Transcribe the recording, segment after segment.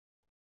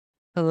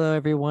Hello,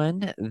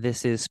 everyone.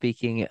 This is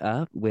Speaking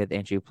Up with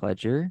Andrew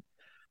Pledger,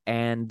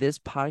 and this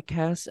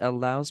podcast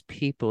allows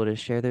people to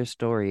share their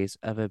stories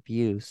of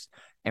abuse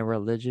and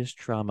religious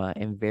trauma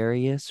in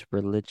various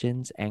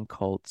religions and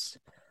cults.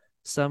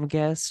 Some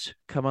guests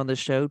come on the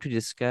show to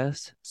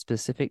discuss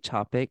specific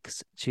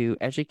topics to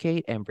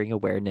educate and bring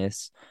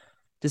awareness.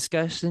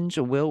 Discussions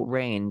will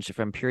range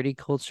from purity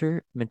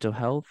culture, mental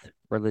health,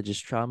 religious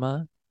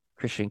trauma,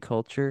 Christian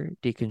culture,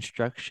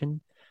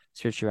 deconstruction,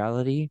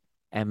 spirituality,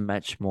 and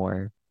much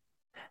more.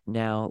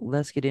 Now,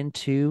 let's get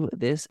into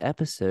this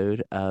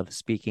episode of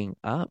Speaking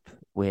Up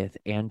with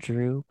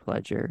Andrew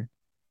Pledger.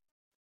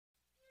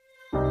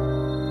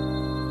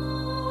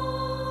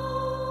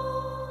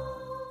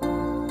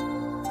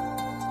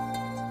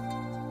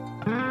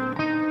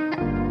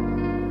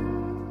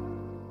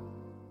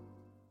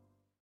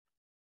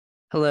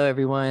 Hello,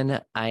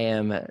 everyone. I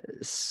am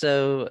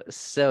so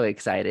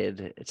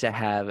excited to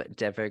have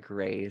Deborah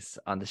Grace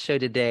on the show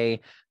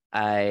today.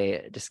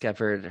 I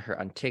discovered her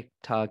on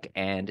TikTok,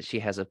 and she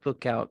has a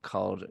book out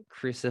called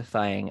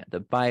Crucifying the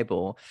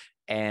Bible.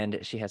 And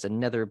she has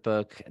another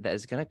book that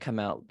is going to come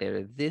out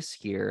later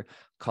this year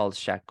called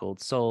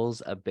Shackled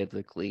Souls, A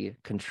Biblically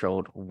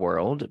Controlled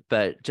World.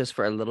 But just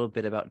for a little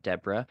bit about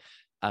Deborah,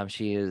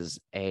 she is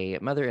a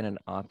mother and an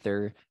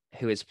author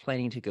who is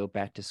planning to go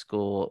back to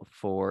school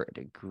for a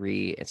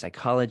degree in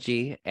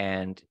psychology.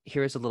 And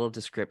here's a little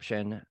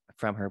description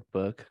from her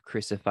book,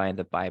 Crucifying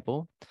the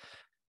Bible.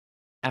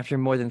 After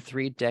more than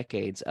 3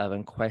 decades of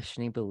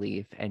unquestioning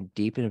belief and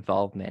deep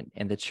involvement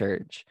in the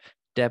church,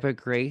 Deborah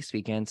Grace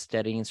began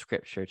studying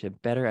scripture to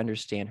better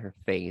understand her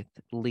faith,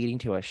 leading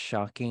to a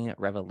shocking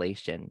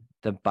revelation.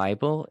 The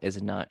Bible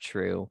is not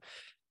true.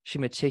 She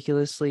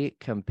meticulously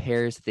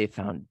compares the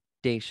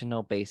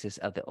foundational basis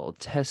of the Old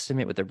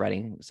Testament with the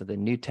writings of the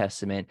New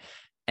Testament,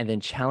 and then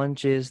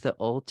challenges the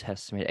Old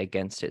Testament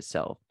against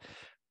itself.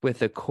 With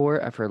the core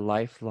of her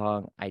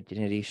lifelong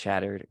identity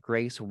shattered,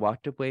 Grace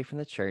walked away from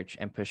the church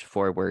and pushed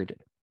forward,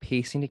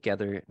 piecing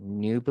together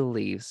new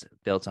beliefs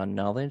built on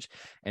knowledge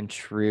and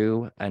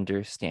true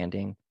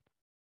understanding.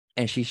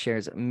 And she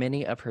shares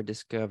many of her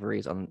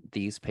discoveries on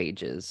these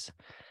pages.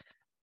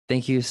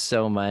 Thank you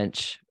so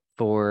much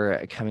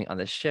for coming on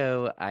the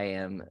show. I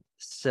am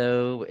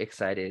so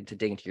excited to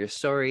dig into your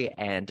story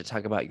and to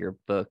talk about your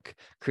book,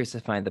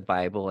 Crucifying the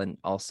Bible, and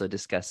also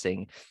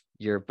discussing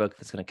your book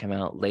that's going to come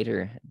out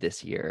later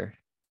this year.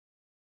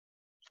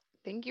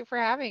 Thank you for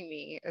having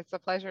me. It's a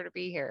pleasure to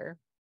be here.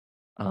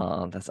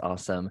 Oh, that's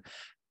awesome.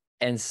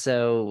 And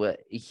so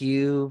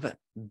you've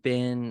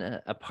been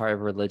a part of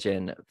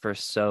religion for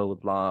so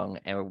long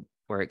and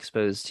were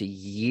exposed to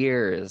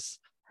years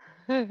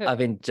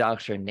of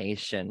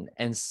indoctrination.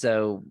 And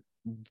so,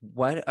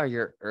 what are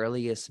your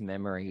earliest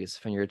memories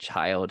from your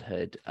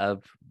childhood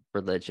of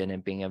religion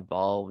and being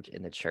involved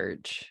in the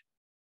church?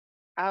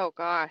 Oh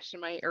gosh,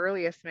 my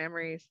earliest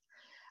memories.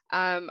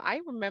 I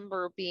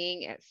remember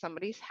being at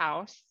somebody's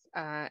house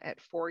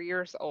at 4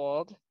 years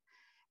old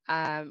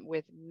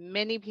with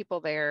many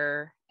people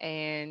there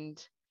and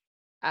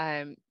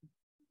um,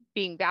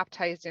 being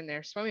baptized in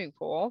their swimming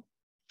pool.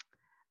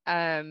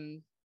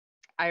 Um,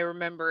 I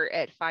remember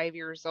at 5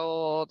 years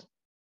old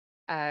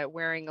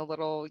wearing a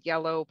little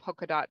yellow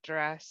polka dot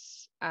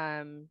dress,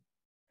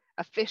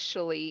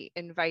 officially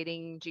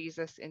inviting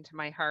Jesus into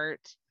my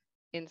heart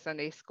in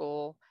Sunday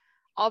school.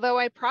 Although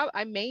I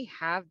may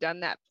have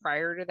done that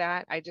prior to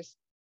that. I just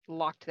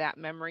locked that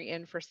memory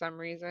in for some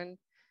reason.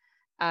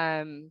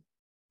 Um,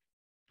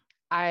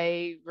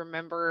 I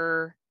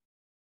remember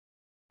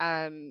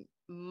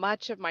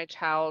much of my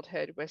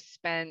childhood was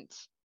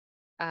spent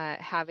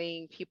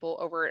having people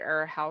over at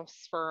our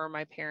house for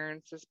my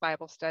parents'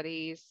 Bible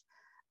studies,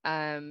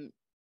 um,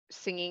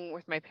 singing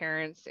with my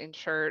parents in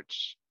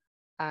church,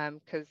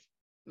 because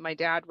my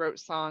dad wrote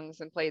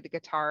songs and played the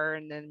guitar,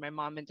 and then my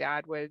mom and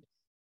dad would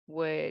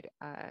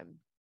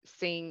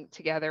sing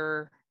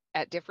together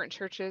at different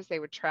churches. They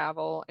would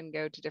travel and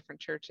go to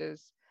different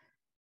churches.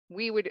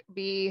 We would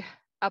be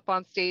up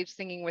on stage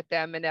singing with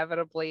them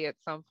inevitably at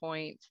some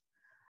point.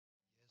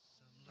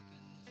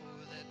 Yes, I'm looking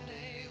for that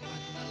day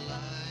when the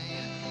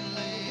lion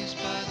lays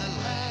by the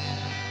lamb.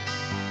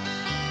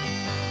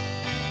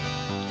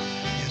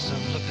 Yes,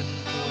 I'm looking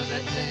for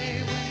that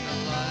day when the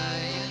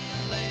lion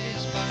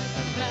lays by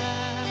the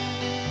lamb.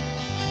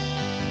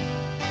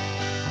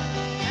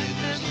 And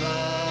there's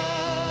love.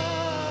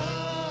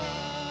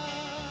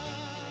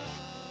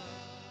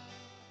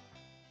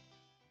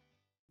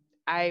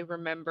 I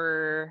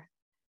remember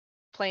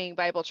playing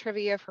Bible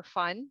trivia for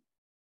fun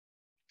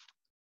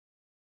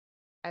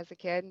as a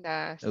kid.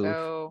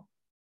 Oof.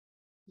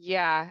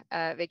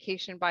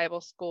 Vacation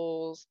Bible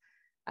schools,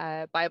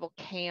 Bible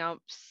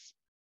camps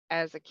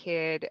as a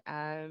kid,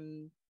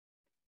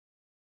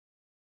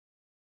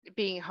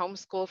 being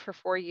homeschooled for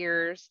 4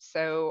 years.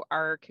 So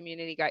our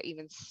community got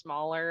even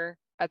smaller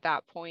at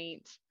that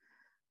point.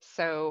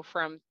 So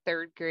from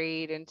third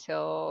grade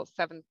until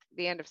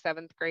the end of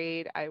seventh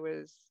grade, I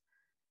was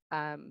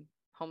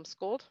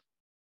homeschooled.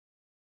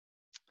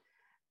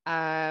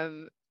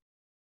 Um,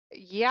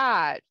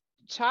 yeah,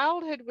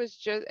 childhood was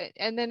just,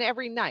 and then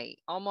every night,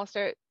 almost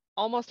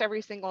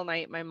every single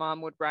night, my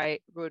mom would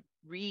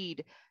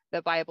read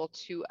the Bible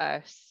to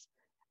us,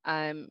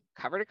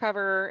 cover to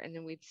cover, and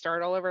then we'd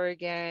start all over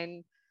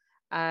again.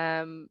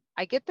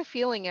 I get the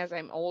feeling as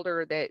I'm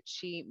older that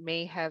she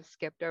may have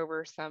skipped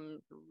over some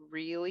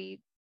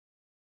really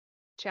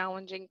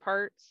challenging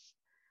parts.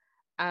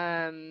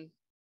 Um,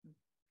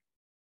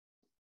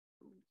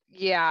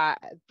 yeah,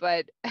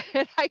 but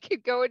I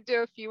could go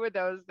into a few of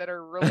those that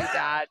are really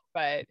bad,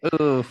 but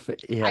Oof, I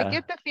yeah.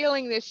 get the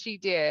feeling that she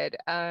did.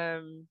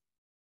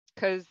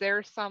 Because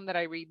there's some that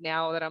I read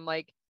now that I'm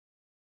like,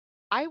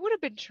 I would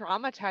have been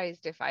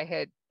traumatized if I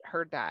had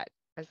heard that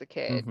as a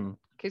kid. Hmm.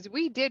 Because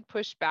we did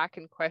push back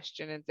and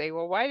question and say,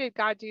 well, why did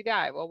God do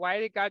that? Well, why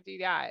did God do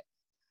that?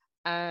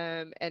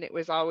 And it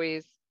was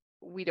always,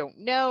 we don't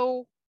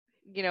know,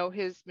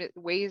 his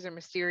ways are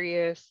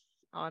mysterious,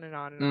 on and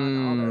on and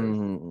on, all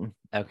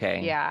those.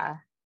 Okay. Yeah.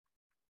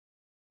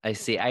 I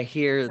see. I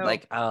hear So,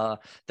 like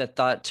the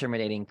thought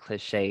terminating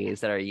cliches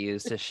that are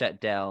used to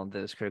shut down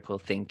those critical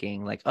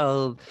thinking. Like,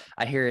 oh,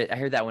 I hear it. I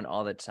hear that one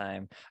all the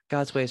time.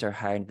 God's ways are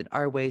higher than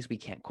our ways. We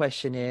can't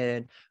question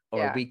it, or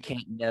yeah, we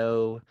can't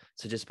know,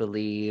 so just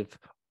believe,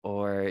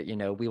 or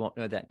we won't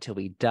know that till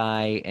we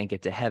die and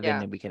get to heaven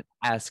yeah, and we can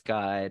ask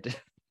God.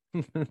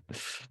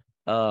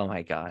 Oh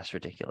my gosh,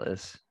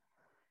 ridiculous.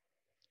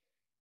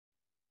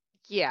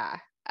 yeah.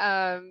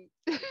 Um,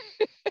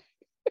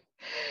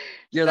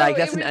 You're so like, it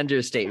that's an was,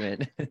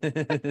 understatement.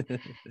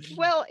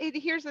 well,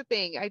 here's the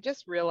thing. I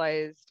just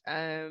realized,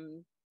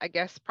 I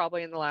guess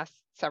probably in the last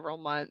several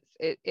months,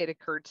 it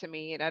occurred to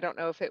me, and I don't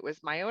know if it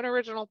was my own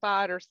original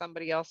thought or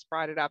somebody else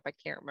brought it up. I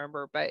can't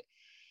remember, but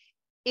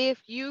if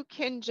you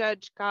can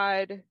judge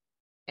God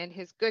and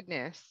his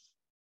goodness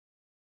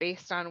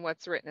based on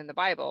what's written in the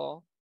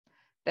Bible,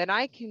 then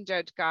I can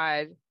judge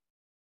God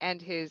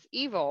and his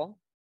evil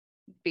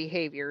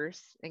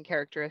behaviors and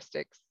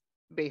characteristics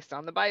based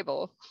on the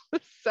Bible.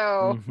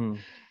 So Hmm.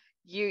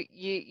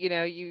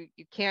 you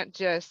can't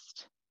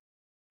just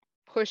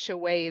push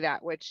away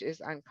that which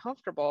is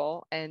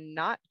uncomfortable and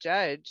not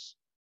judge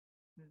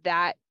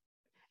that.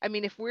 I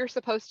mean, if we're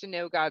supposed to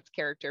know God's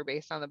character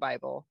based on the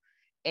Bible,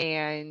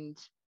 and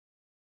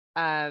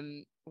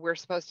we're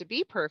supposed to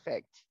be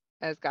perfect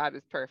as God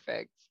is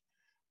perfect,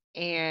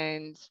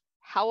 and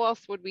how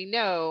else would we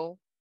know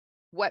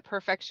what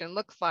perfection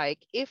looks like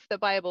if the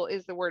Bible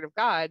is the word of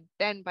God?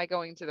 Then by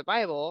going to the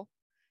Bible.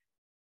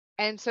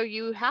 And so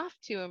you have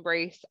to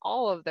embrace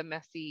all of the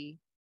messy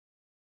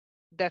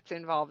that's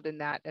involved in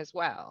that as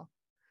well.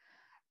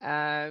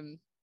 Um,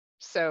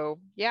 so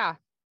yeah,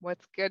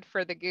 what's good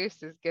for the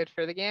goose is good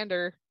for the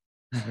gander.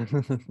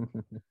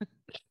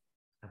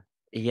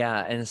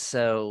 Yeah, and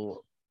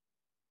so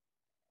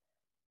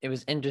it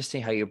was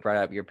interesting how you brought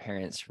up your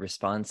parents'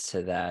 response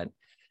to that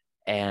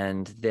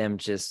and them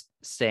just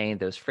saying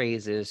those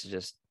phrases,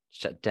 just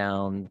shut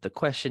down the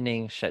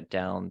questioning, shut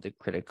down the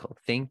critical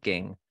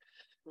thinking.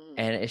 Mm,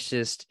 And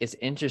it's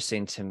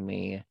interesting to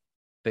me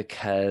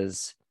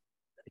because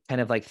kind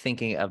of like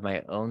thinking of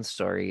my own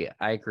story,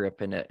 I grew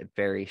up in a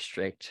very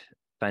strict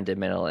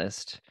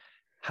fundamentalist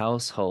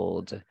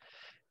household.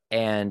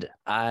 And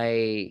I,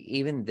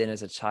 even then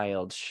as a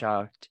child,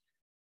 shocked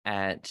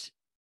at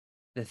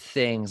the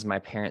things my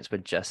parents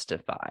would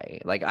justify.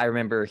 Like I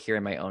remember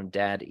hearing my own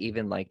dad,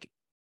 even like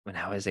when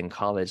I was in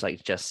college,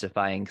 like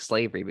justifying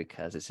slavery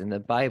because it's in the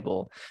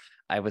Bible.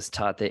 I was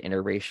taught that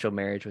interracial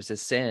marriage was a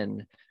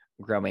sin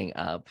growing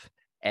up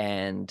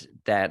and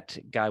that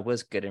God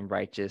was good and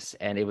righteous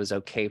and it was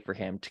okay for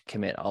him to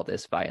commit all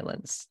this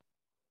violence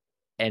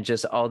and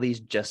just all these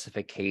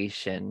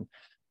justification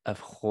of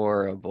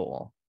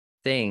horrible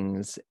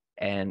things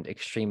and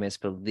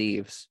extremist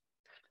beliefs.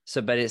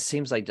 So, but it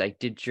seems like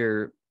did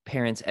your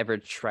parents ever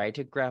try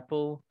to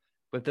grapple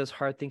with those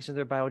hard things in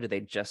their Bible? Did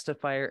they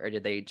justify it, or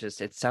did they just?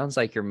 It sounds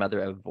like your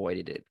mother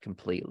avoided it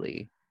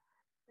completely.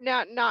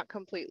 not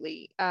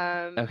completely.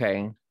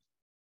 Okay.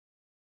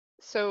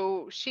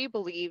 So she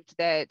believed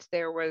that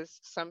there was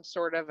some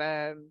sort of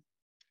a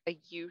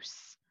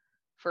use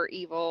for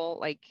evil,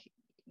 like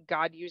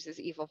God uses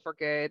evil for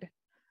good,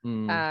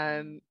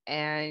 Mm,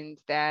 and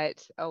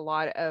that a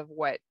lot of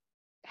what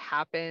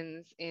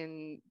happens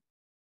in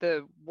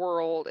the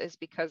world is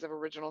because of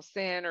original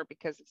sin or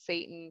because of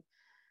Satan.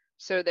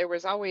 So there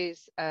was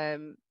always a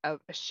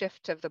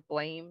shift of the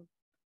blame,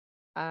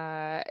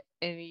 uh,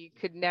 and you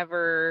could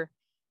never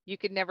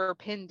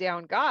pin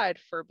down God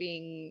for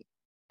being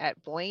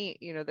at blame,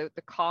 the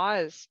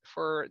cause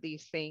for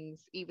these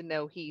things, even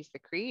though he's the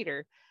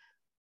creator.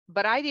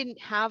 But I didn't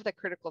have the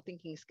critical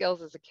thinking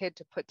skills as a kid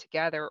to put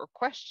together or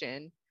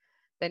question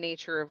the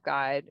nature of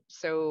God.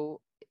 So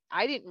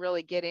I didn't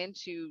really get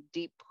into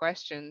deep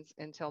questions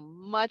until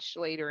much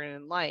later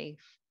in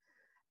life.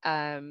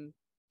 Um,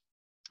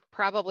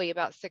 Probably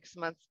about 6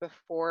 months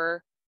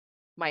before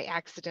my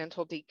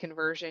accidental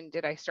deconversion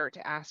did I start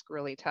to ask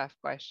really tough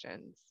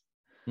questions.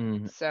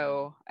 mm,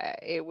 So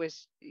it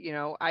was,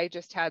 I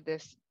just had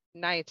this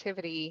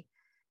naivety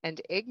and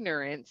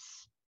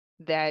ignorance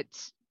that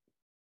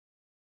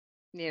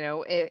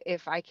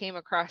if I came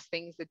across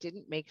things that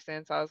didn't make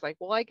sense, I was like,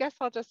 well, I guess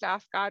I'll just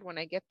ask God when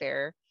I get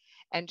there,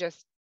 and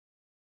just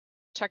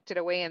checked it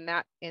away in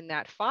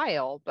that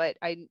file. But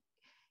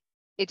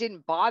it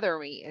didn't bother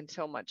me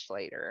until much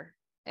later.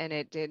 And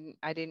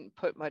I didn't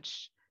put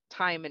much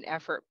time and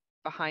effort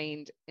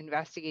behind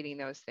investigating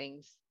those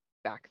things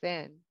back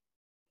then.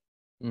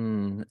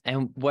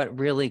 And what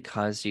really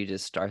caused you to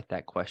start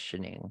that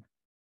questioning?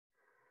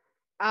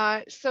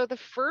 So the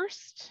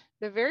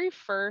very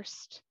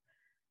first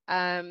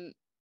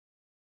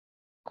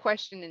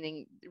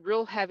questioning,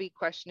 real heavy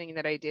questioning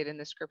that I did in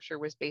the scripture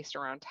was based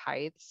around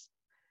tithes.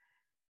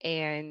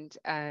 And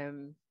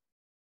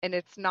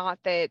it's not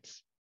that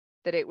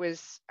it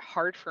was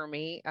hard for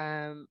me.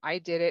 I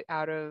did it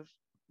out of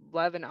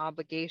love and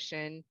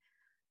obligation.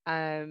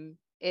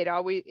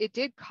 It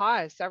did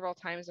cause several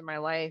times in my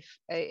life,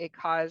 it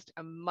caused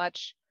a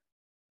much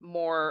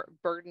more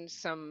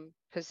burdensome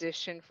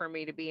position for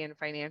me to be in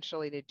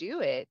financially to do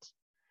it.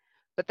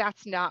 But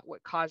that's not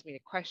what caused me to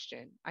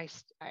question. I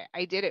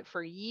did it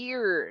for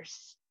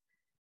years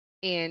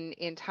in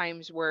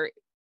times where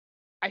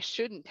I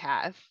shouldn't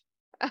have.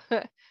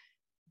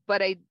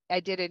 But I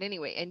did it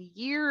anyway. And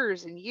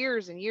years and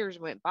years and years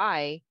went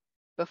by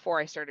before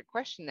I started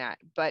questioning that.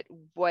 But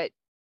what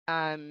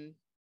I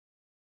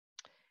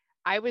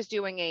was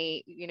doing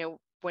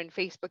when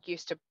Facebook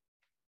used to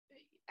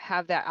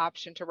have that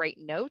option to write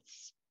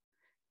notes,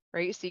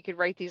 right? So you could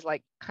write these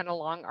like kind of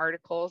long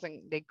articles,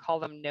 and they call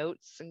them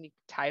notes, and you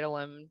title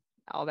them,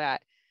 all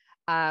that.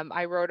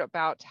 I wrote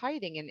about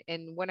tithing,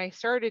 and when I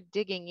started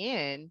digging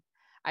in,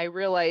 I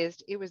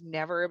realized it was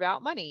never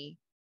about money.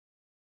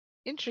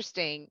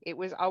 Interesting. It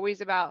was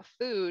always about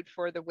food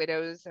for the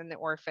widows and the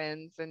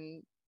orphans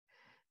and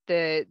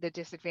the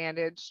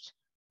disadvantaged.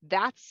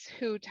 That's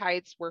who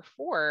tithes were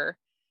for.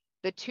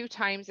 The two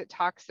times it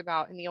talks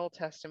about in the Old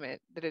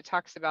Testament that it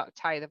talks about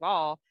tithe of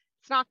all,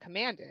 it's not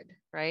commanded,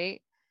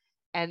 right?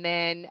 And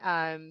then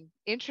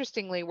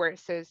interestingly, where it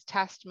says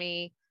test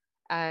me,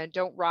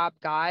 don't rob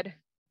God,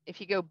 if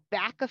you go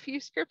back a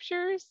few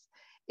scriptures,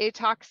 it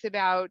talks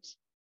about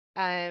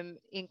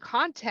in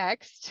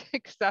context,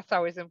 because that's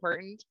always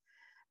important,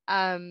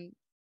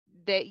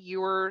 that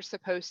you're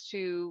supposed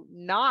to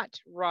not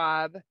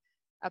rob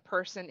a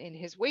person in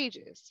his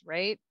wages,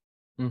 right?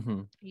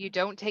 Mm-hmm. You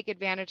don't take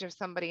advantage of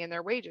somebody in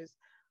their wages.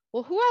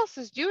 Well, who else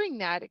is doing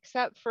that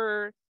except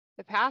for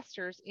the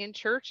pastors in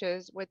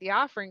churches with the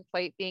offering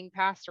plate being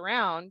passed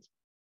around,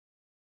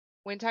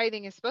 when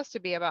tithing is supposed to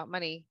be about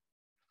money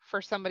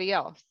for somebody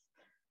else,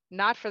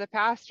 not for the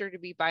pastor to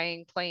be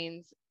buying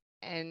planes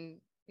and,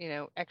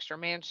 extra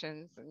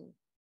mansions, and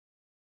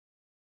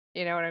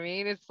you know what I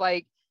mean? It's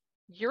like,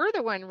 you're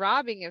the one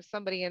robbing of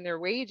somebody in their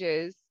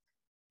wages.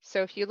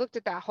 So if you looked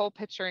at that whole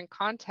picture in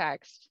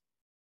context,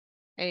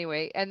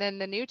 anyway, and then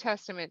the New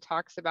Testament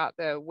talks about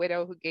the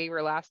widow who gave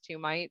her last two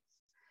mites.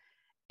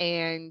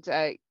 And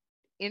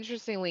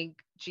interestingly,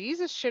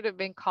 Jesus should have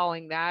been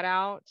calling that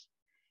out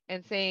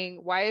and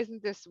saying, why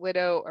isn't this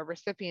widow a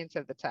recipient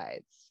of the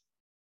tithes?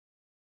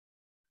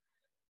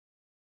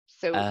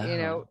 So,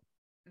 Oh.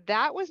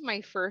 that was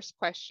my first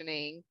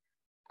questioning.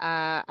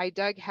 I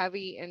dug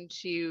heavy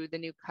into the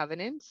New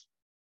Covenant,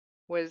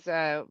 was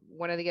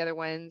one of the other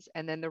ones,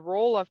 and then the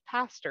role of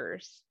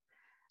pastors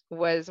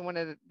was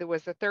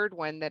the third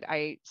one that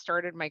I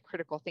started my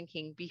critical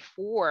thinking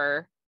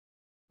before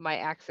my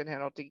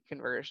accidental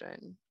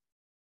deconversion.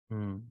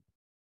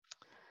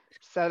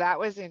 So that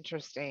was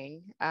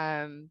interesting.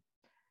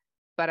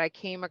 But I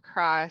came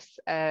across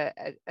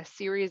a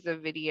series of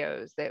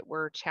videos that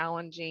were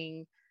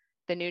challenging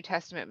the New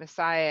Testament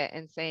Messiah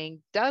and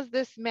saying, does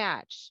this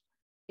match?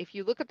 If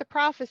you look at the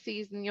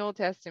prophecies in the Old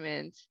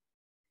Testament,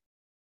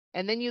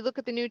 and then you look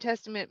at the New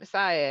Testament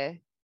Messiah,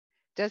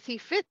 does he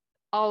fit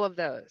all of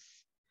those?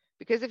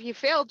 Because if you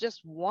fail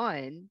just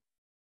one,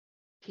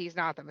 he's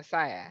not the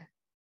Messiah.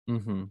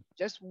 Mm-hmm.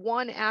 Just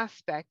one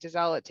aspect is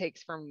all it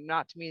takes for him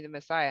not to be the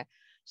Messiah.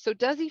 So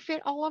does he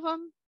fit all of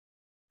them?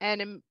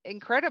 And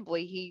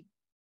incredibly, he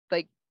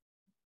like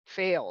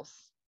fails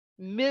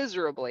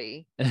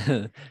miserably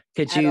Could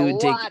at a you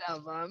dig lot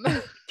of them.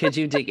 could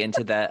you dig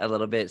into that a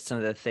little bit? Some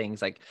of the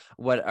things, like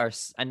what are,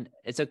 and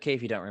it's okay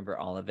if you don't remember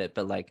all of it,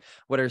 but like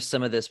what are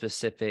some of the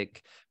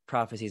specific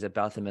prophecies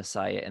about the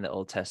Messiah in the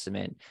Old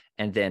Testament,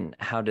 and then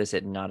how does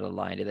it not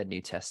align to the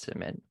New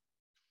Testament?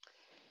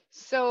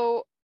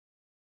 So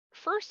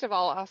first of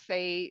all, I'll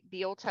say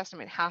the Old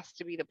Testament has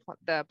to be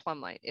the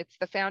plumb line. It's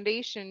the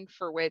foundation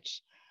for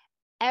which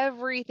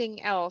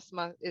everything else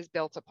is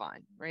built upon,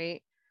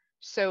 right?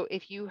 So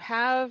if you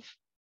have,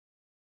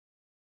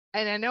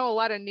 and I know a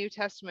lot of New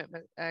Testament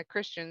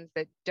Christians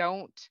that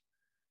don't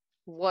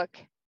look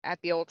at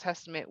the Old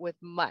Testament with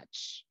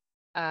much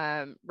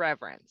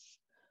reverence,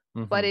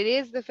 but Mm-hmm. it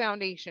is the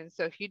foundation.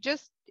 So if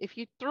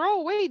you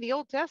throw away the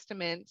Old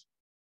Testament,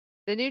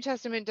 the New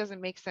Testament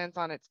doesn't make sense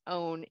on its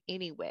own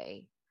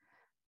anyway.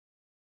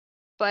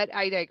 But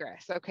I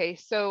digress. Okay,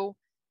 so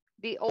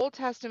the Old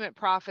Testament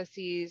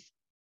prophecies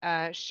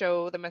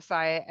show the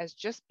Messiah as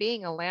just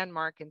being a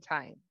landmark in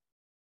time.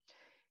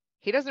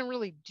 He doesn't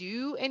really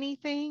do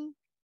anything.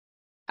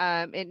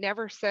 It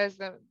never says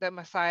that the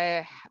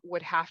Messiah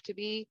would have to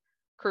be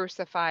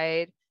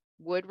crucified,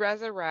 would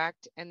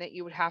resurrect, and that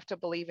you would have to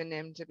believe in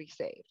him to be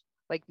saved.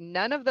 Like,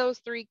 none of those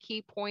three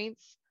key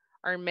points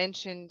are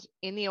mentioned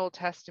in the Old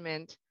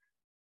Testament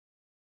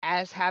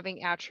as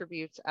having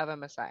attributes of a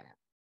Messiah.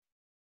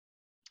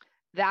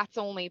 That's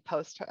only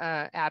post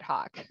ad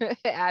hoc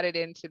added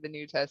into the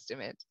New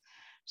Testament.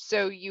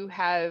 So you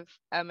have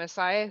a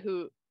Messiah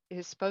who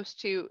is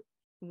supposed to,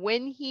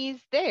 when he's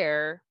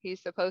there,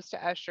 he's supposed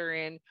to usher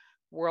in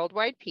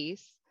worldwide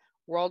peace,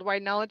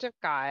 worldwide knowledge of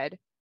God,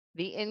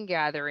 the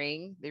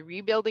ingathering, the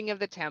rebuilding of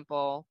the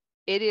temple.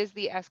 It is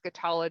the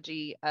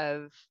eschatology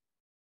of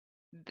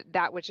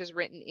that which is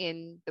written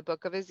in the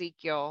book of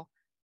Ezekiel.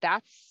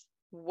 That's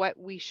what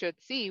we should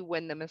see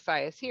when the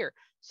Messiah is here.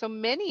 So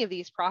many of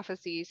these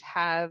prophecies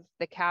have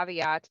the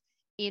caveat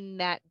in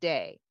that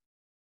day.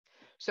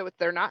 So if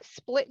they're not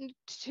split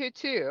into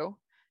two,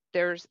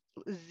 there's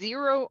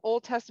zero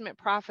Old Testament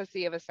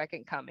prophecy of a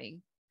second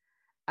coming.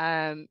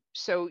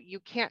 So you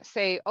can't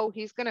say, oh,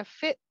 he's going to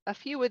fit a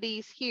few of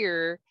these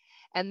here,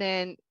 and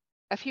then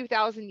a few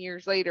thousand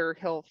years later,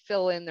 he'll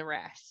fill in the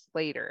rest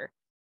later.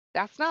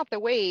 That's not the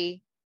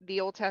way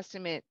the Old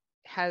Testament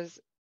has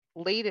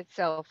laid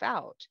itself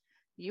out.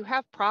 You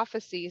have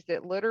prophecies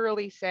that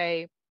literally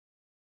say,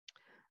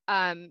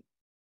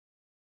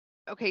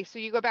 okay, so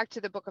you go back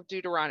to the book of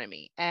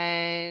Deuteronomy,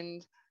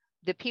 and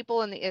the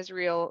people in the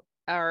Israel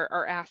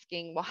are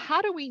asking, well,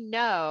 how do we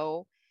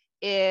know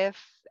if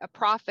a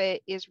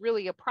prophet is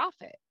really a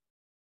prophet?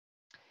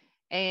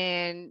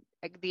 And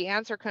the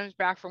answer comes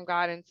back from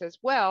God and says,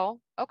 well,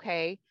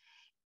 okay,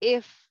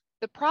 if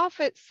the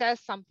prophet says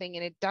something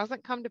and it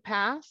doesn't come to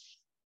pass,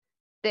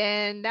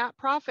 then that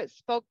prophet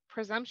spoke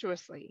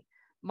presumptuously.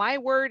 My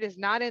word is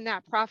not in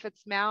that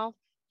prophet's mouth.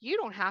 You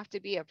don't have to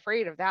be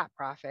afraid of that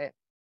prophet.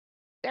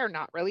 They're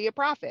not really a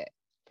prophet.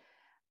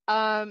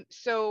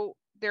 So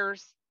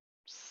there's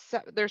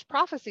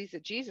prophecies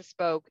that Jesus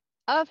spoke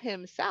of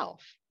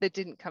himself that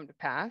didn't come to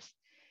pass.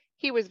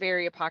 He was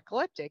very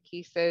apocalyptic.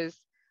 He says,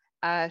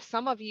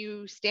 some of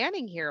you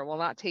standing here will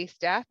not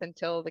taste death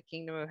until the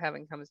kingdom of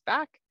heaven comes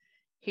back.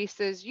 He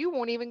says, you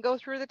won't even go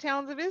through the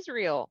towns of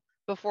Israel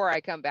before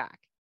I come back.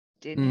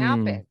 Didn't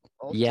happen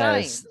both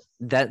Yes, times.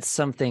 that's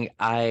something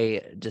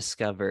I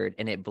discovered,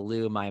 and it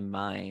blew my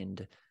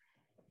mind.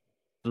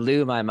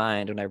 When I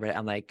read it.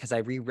 I'm like, because I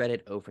reread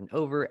it over and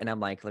over, and I'm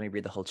like, let me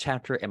read the whole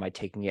chapter. Am I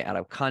taking it out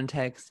of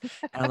context?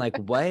 And I'm like,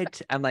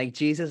 what? I'm like,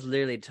 Jesus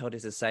literally told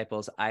his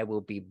disciples, I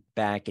will be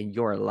back in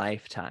your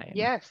lifetime.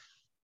 Yes,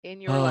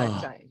 in your Oh,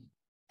 lifetime.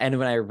 and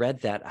when I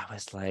read that, I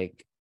was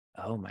like,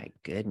 oh my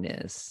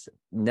goodness.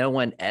 No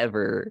one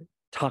ever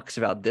talks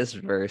about this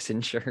verse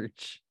in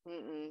church.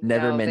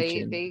 Never No,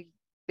 mentioned.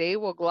 they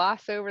will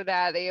gloss over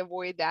that. They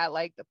avoid that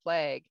like the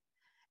plague.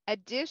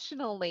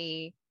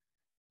 Additionally,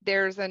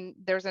 there's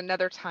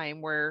another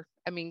time where,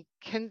 I mean,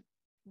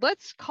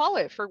 let's call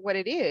it for what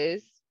it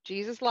is.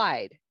 Jesus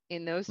lied.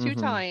 In those two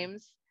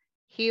times,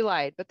 he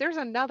lied. But there's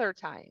another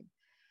time.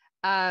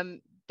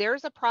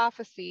 There's a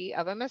prophecy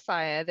of a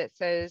Messiah that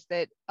says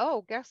that,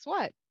 oh, guess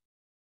what?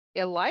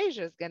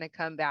 Elijah is going to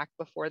come back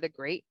before the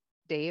great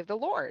day of the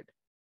Lord.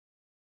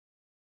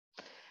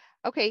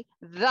 Okay,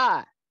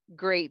 the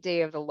great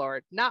day of the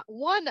Lord, not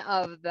one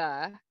of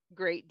the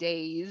great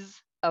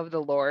days of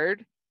the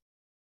Lord.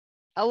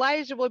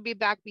 Elijah will be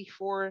back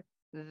before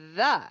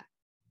the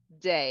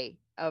day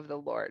of the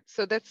Lord.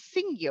 So that's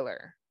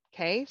singular.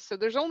 Okay, so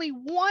there's only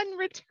one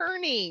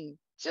returning,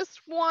 just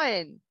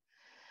one.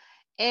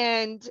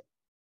 And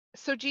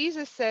so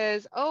Jesus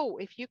says, oh,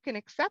 if you can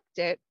accept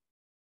it,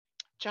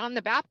 John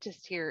the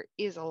Baptist here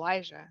is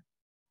Elijah.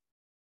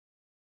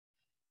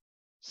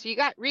 So you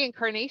got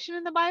reincarnation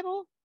in the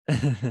Bible?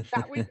 Is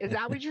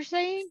that what you're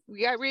saying?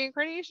 We got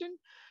reincarnation?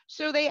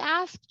 So they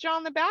asked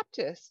John the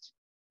Baptist,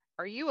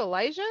 are you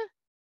Elijah?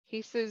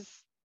 He says,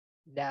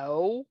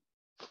 no.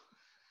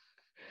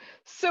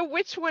 So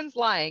which one's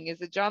lying?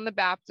 Is it John the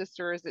Baptist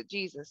or is it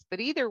Jesus? But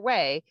either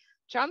way,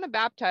 John the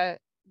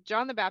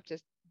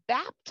Baptist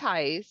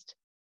baptized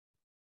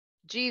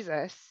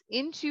Jesus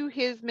into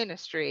his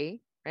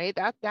ministry, right?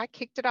 That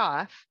kicked it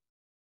off.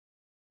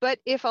 But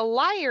if a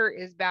liar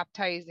is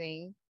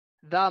baptizing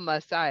the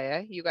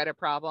Messiah, you got a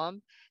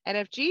problem. And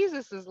if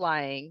Jesus is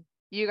lying,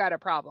 you got a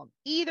problem.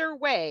 Either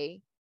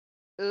way,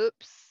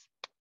 oops,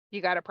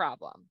 you got a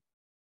problem.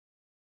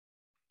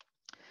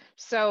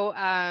 So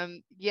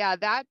yeah,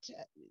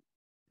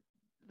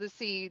 let's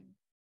see,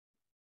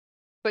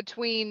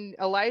 between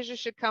Elijah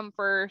should come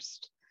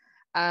first,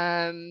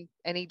 and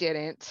he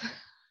didn't.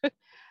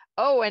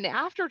 Oh, and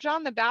after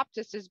John the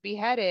Baptist is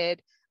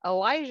beheaded,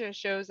 Elijah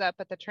shows up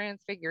at the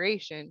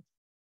Transfiguration.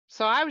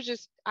 So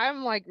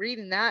I'm like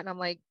reading that and I'm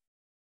like,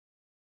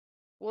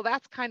 well,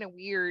 that's kind of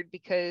weird,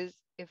 because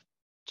if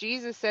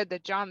Jesus said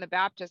that John the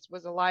Baptist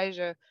was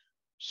Elijah,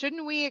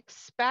 shouldn't we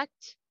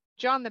expect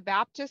John the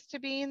Baptist to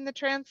be in the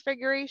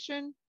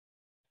Transfiguration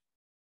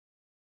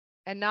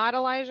and not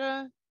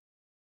Elijah?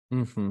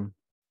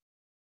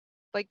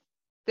 Like,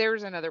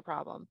 there's another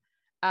problem.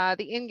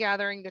 the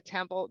ingathering, the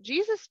temple.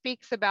 Jesus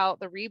speaks about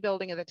the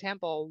rebuilding of the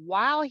temple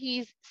while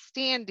he's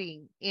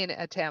standing in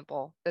a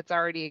temple that's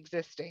already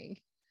existing.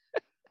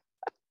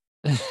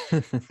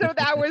 So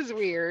that was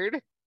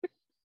weird.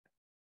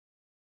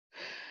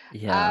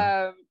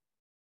 Yeah.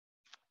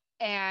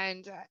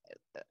 And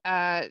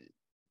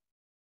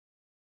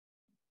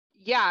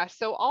yeah,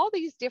 so all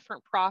these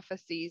different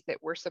prophecies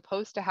that were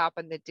supposed to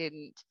happen that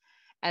didn't.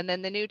 And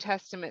then the New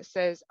Testament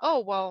says, oh,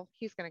 well,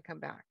 he's going to come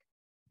back.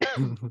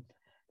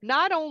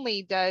 Not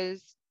only do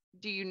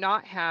you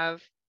not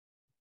have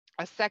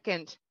a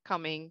second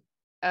coming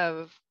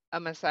of a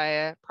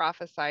Messiah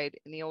prophesied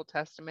in the Old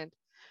Testament,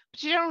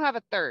 but you don't have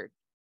a third.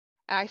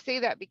 And I say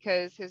that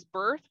because his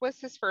birth was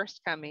his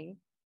first coming.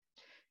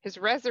 His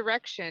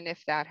resurrection,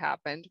 if that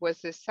happened,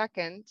 was his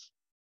second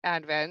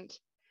advent.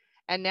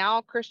 And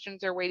now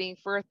Christians are waiting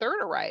for a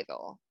third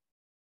arrival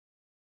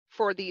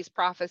for these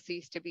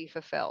prophecies to be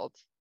fulfilled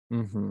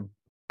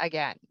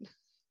again.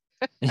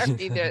 I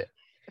mean,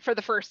 for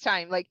the first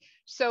time. Like,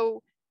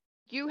 so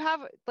you have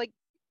like,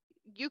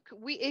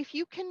 if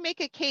you can make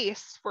a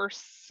case for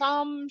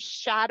some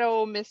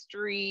shadow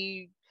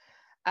mystery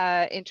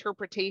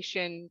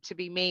interpretation to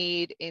be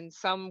made in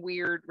some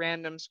weird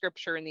random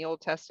scripture in the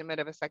Old Testament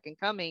of a second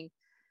coming,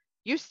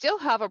 you still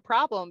have a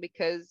problem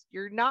because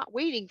you're not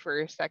waiting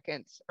for a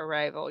second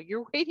arrival.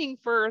 You're waiting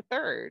for a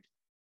third.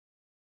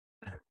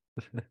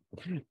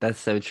 That's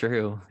so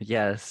true.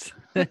 Yes.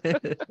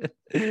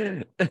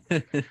 The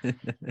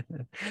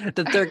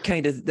third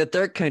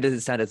kind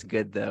doesn't sound as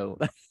good though.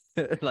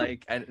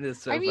 Like,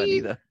 it's so I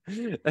funny mean, though.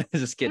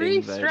 Just three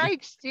kidding, but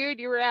strikes, dude,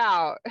 you're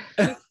out.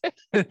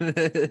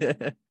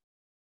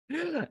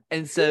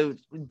 and so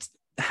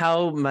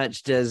how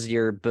much does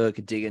your book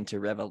dig into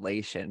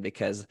Revelation?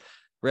 Because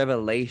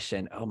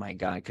Revelation, oh my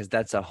God, because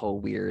that's a whole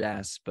weird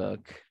ass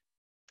book.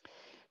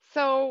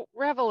 So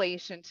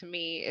Revelation to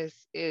me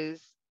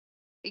is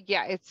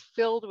yeah, it's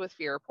filled with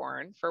fear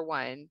porn for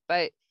one,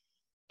 but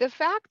the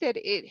fact that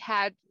it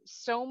had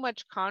so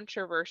much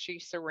controversy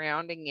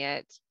surrounding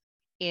it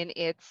in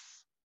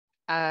its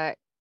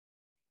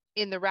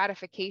in the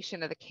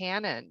ratification of the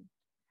canon,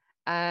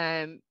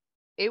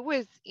 it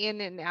was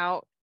in and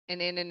out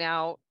and in and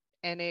out,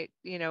 and it,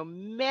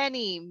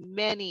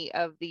 many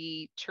of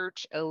the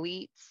church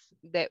elites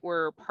that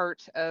were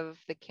part of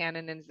the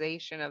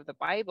canonization of the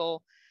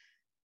Bible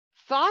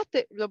thought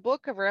that the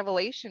book of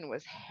Revelation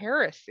was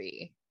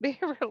heresy. They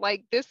were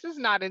like, this is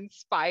not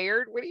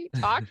inspired. What are you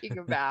talking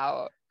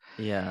about?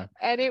 Yeah.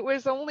 And it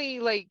was only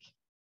like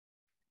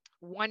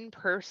one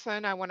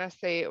person, I want to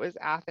say it was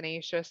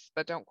Athanasius,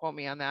 but don't quote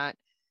me on that,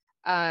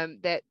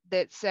 that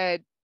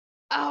said,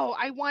 oh,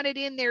 I want it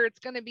in there. It's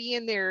going to be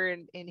in there.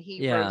 And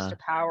he rose Yeah. to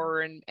power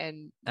and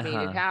made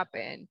it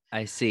happen.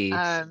 I see.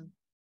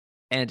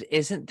 And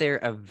isn't there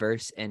a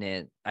verse in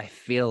it, I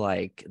feel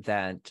like,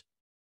 that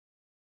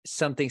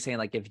something saying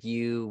like, if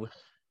you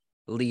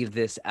leave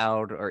this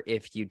out or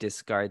if you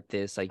discard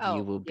this, like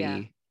you will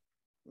be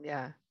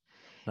yeah.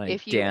 like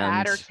If you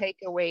add or damned. take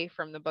away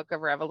from the book of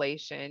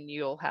Revelation,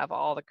 you'll have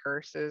all the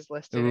curses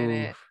listed in Ooh,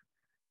 it.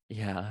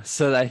 yeah.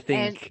 So I And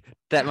think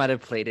that might have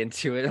played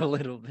into it a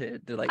little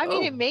bit. They're like, I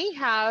mean, it oh, may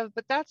have,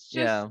 but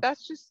yeah.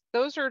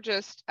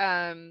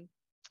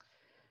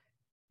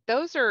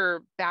 those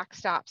are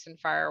backstops and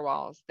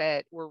firewalls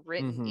that were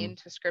written Mm-hmm.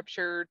 into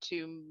scripture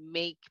to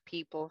make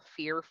people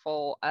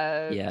fearful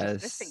of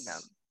dismissing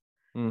them.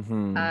 Yes.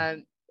 Mm-hmm.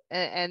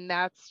 And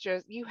that's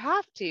just, you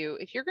have to,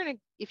 if you're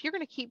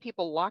gonna keep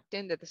people locked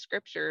into the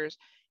scriptures,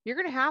 you're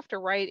gonna have to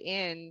write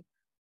in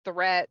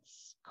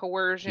threats,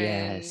 coercion.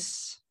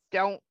 Yes.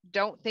 Don't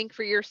think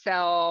for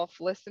yourself.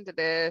 Listen to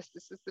this.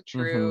 This is the Mm-hmm.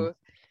 truth.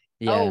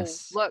 Oh,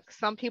 Yes. look,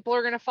 some people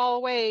are gonna fall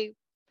away.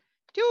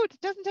 Dude,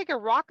 it doesn't take a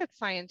rocket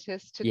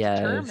scientist to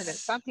determine that Yes.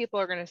 some people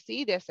are going to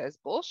see this as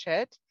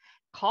bullshit,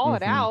 call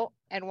it Mm-hmm. out,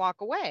 and walk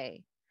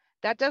away.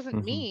 That doesn't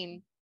Mm-hmm.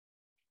 mean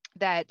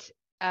that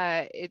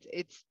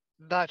it's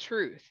the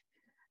truth.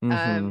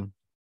 Mm-hmm.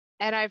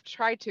 And I've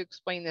tried to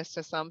explain this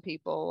to some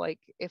people. Like,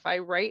 if I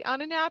write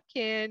on a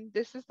napkin,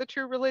 this is the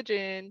true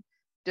religion,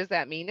 does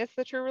that mean it's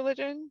the true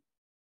religion?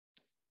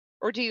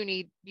 Or do you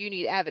need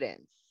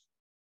evidence?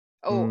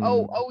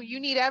 Oh, you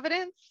need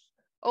evidence?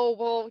 Oh,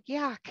 well,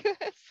 yeah,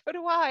 so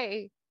do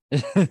I.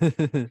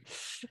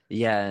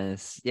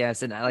 Yes,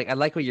 and I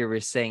like what you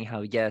were saying,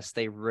 how yes,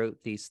 they wrote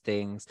these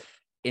things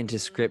into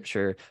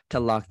scripture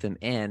to lock them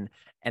in.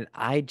 And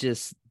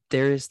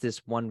there's this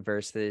one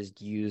verse that is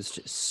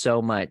used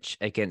so much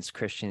against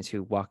Christians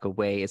who walk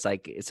away. It's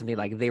something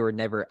like they were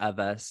never of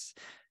us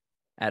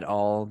at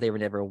all. They were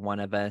never one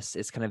of us.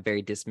 It's kind of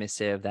very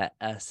dismissive, that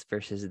us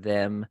versus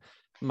them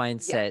Yes.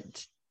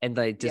 mindset, and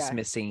like Yes.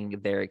 dismissing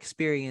their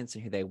experience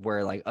and who they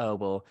were. Like, oh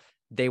well,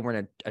 they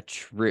weren't a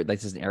true, like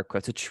this is an air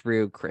quotes, a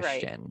true Right.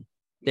 Christian.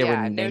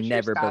 Yeah, They no true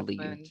never Scotsman.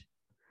 believed.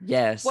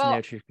 Yes, no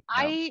Well, true. No.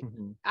 I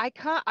Mhm.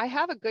 I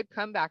have a good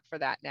comeback for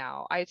that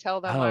now. I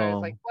tell them, I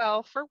was like, Oh.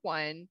 well, for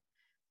one,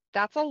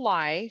 that's a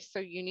lie, so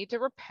you need to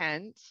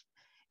repent.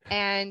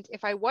 And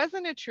if I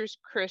wasn't a true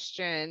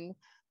Christian,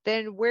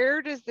 then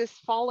where does this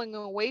falling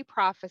away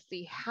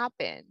prophecy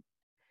happen?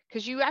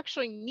 Because you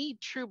actually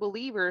need true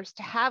believers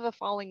to have a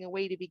falling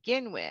away to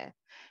begin with.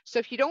 So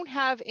if you don't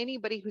have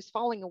anybody who's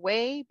falling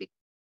away,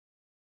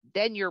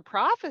 then your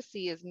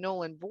prophecy is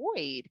null and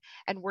void,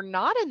 and we're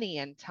not in the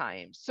end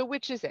times. So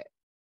which is it?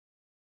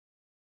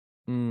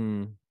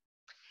 Mm,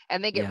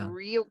 And they get yeah.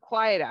 real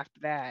quiet after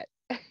that.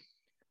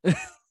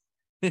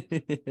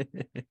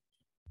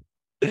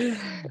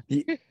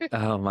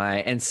 Oh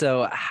my. And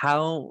so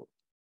how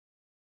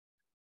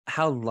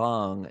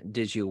long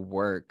did you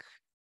work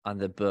on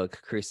the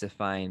book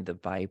Crucifying the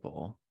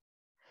Bible?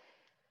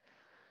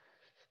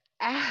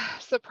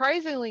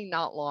 Surprisingly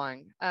not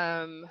long.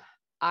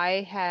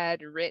 I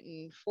had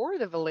written for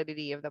the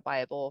validity of the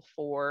Bible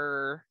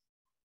for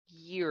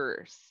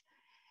years.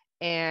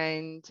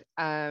 And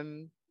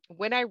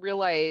when I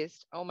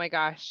realized, oh my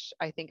gosh,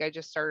 I think I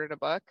just started a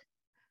book,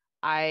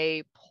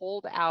 I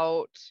pulled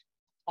out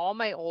all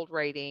my old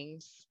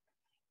writings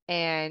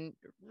and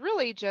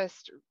really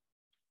just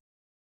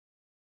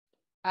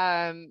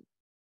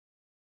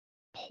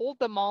pulled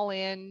them all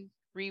in,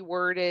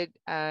 reworded,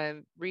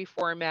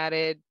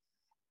 reformatted,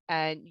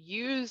 and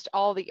used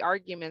all the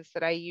arguments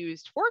that I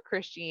used for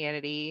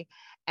Christianity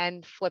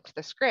and flipped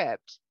the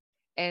script.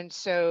 And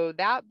so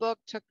that book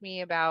took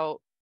me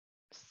about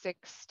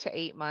 6 to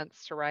 8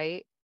 months to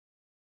write.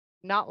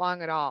 Not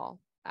long at all.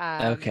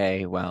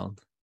 Okay, well.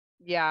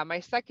 Yeah, my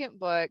second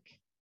book,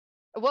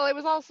 well, it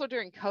was also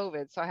during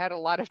COVID, so I had a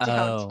lot of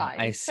Oh,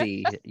 I downtime.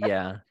 see.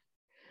 Yeah.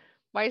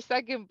 My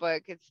second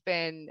book, it's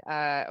been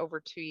over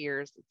 2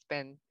 years, it's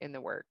been in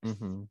the works.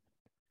 Hmm.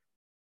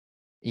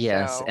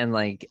 Yes, So and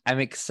like I'm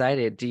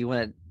excited. Do you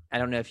want I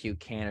don't know if you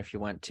can or if you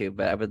want to,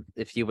 but I would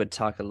if you would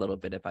talk a little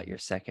bit about your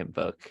second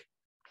book.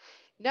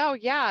 no,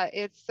 yeah,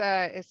 it's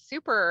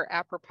super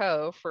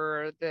apropos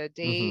for the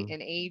day Hmm.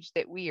 and age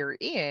that we are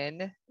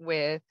in,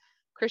 with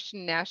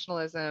Christian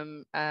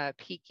nationalism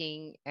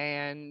peaking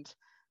and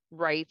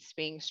rights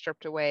being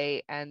stripped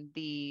away, and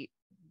the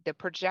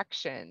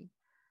projection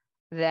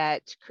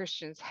that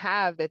Christians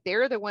have that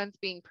they're the ones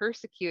being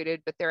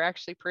persecuted, but they're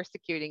actually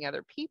persecuting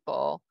other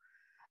people.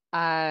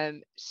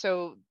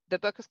 So the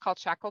book is called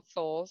Shackled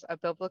Souls, A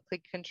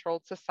Biblically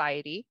Controlled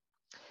Society.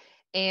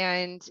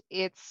 And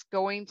it's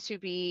going to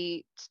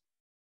be,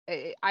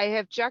 I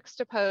have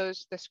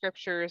juxtaposed the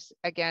scriptures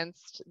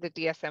against the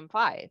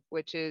DSM-5,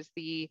 which is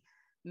the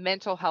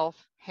mental health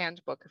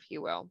handbook, if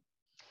you will,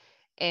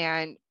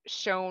 and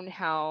shown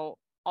how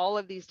all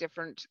of these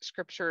different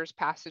scriptures,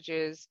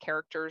 passages,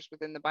 characters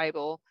within the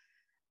Bible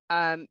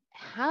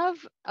have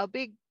a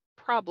big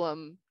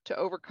problem to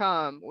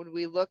overcome when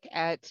we look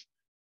at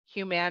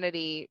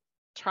humanity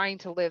trying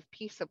to live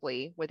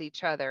peaceably with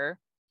each other.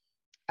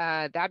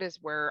 That is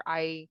where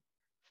I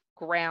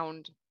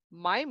ground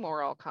my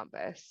moral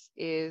compass,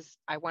 is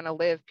I want to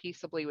live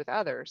peaceably with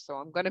others. So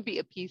I'm going to be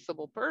a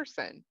peaceable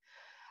person.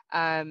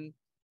 Um,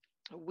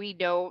 we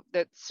know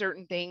that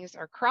certain things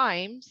are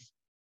crimes.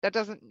 That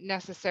doesn't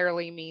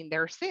necessarily mean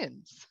they're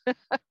sins,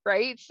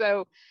 right?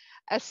 So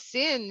a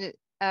sin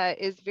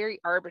is very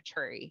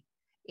arbitrary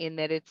in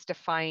that it's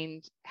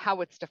defined,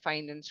 how it's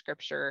defined in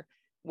scripture,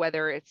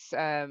 whether it's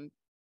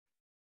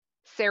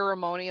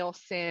ceremonial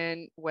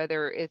sin,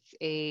 whether it's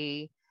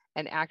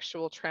an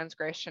actual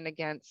transgression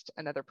against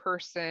another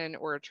person,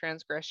 or a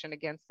transgression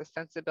against the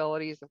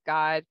sensibilities of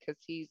God because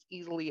he's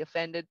easily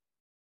offended.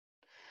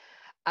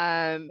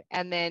 And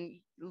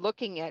then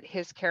looking at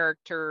his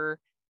character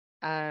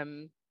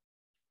um,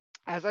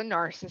 as a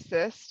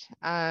narcissist,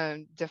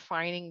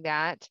 defining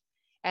that.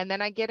 And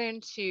then I get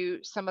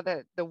into some of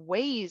the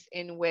ways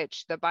in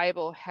which the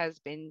Bible has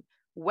been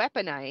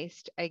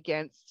weaponized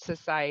against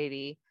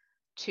society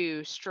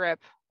to strip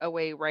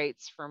away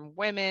rights from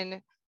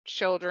women,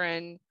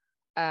 children,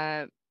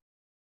 uh,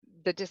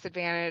 the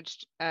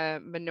disadvantaged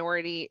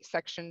minority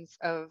sections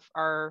of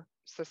our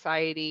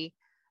society,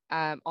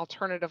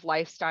 alternative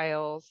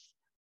lifestyles,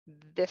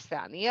 this,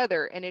 that, and the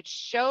other. And it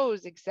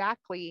shows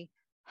exactly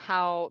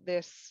how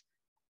this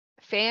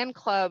fan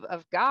club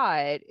of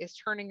God is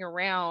turning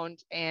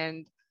around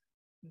and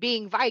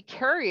being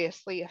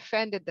vicariously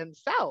offended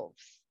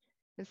themselves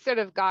instead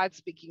of God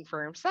speaking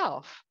for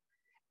himself.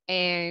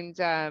 And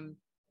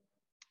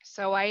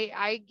so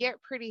I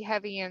get pretty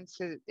heavy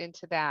into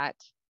that.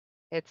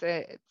 It's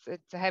a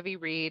heavy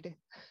read.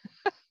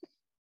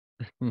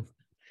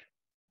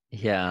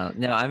 Yeah,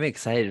 no, I'm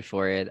excited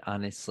for it,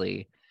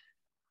 honestly.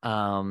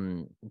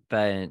 Um,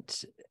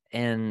 but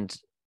and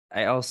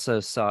I also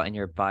saw in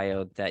your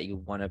bio that you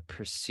want to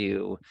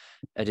pursue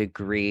a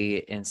degree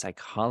in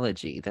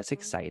psychology. That's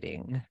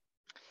exciting.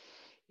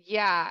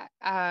 Yeah,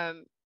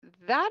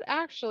 that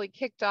actually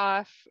kicked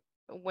off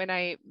when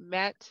I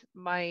met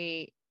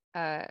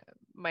uh,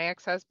 my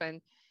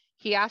ex-husband.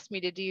 He asked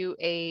me to do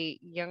a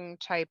young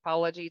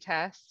typology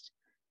test,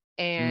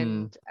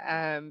 Mm,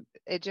 and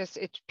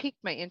it piqued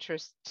my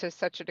interest to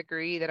such a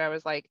degree that I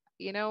was like,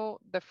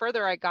 the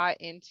further I got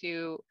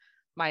into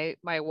my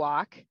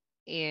walk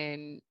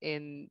in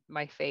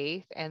my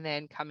faith, and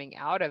then coming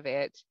out of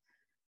it,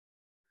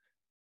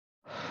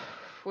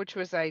 which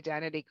was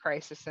identity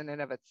crisis in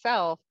and of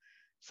itself.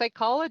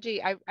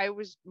 Psychology, I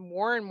was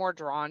more and more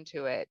drawn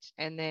to it.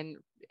 And then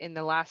in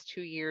the last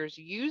 2 years,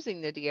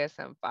 using the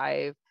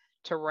DSM-5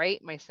 to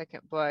write my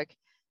second book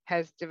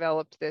has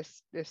developed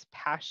this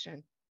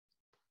passion,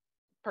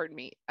 pardon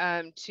me,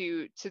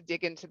 to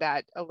dig into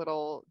that a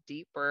little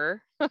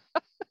deeper.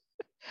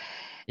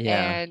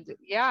 Yeah. And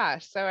yeah,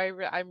 so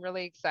I'm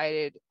really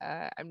excited.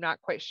 I'm not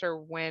quite sure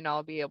when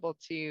I'll be able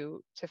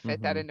to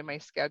fit that Mm-hmm. into my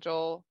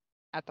schedule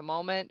at the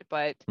moment,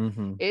 but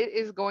Mm-hmm. it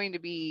is going to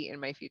be in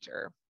my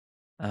future.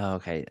 Oh,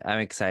 okay. I'm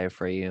excited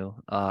for you.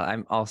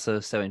 I'm also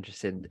so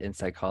interested in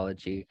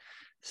psychology.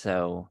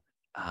 So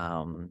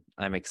I'm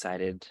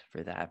excited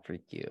for that for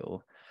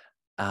you.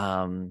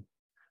 Um,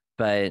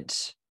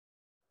 but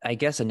I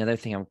guess another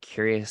thing I'm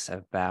curious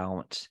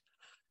about,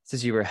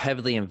 since you were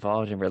heavily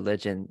involved in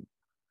religion,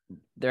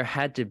 there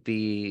had to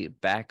be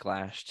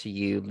backlash to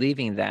you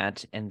leaving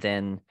that and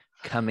then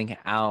coming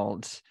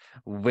out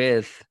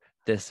with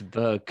this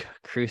book, Uh-huh.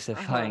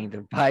 Crucifying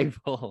the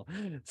Bible.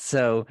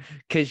 So,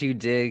 could you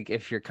dig,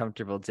 if you're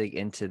comfortable, dig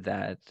into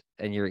that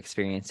and your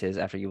experiences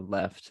after you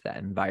left that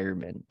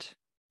environment?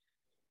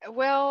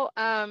 Well,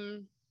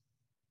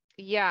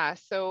 yeah,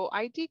 so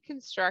I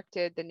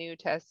deconstructed the New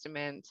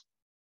Testament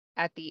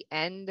at the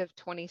end of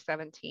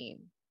 2017.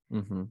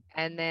 Mm-hmm.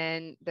 And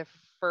then the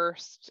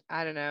first,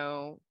 I don't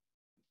know,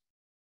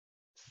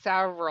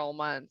 several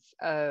months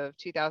of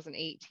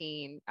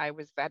 2018, I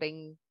was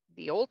vetting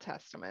the Old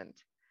Testament.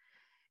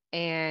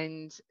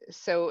 And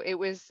so it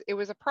was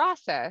a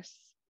process.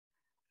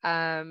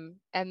 And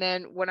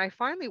then when I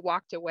finally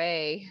walked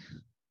away,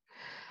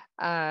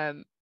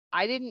 um,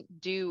 I didn't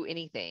do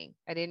anything.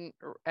 I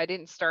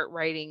didn't start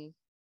writing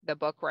the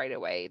book right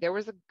away. There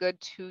was a good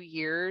 2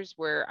 years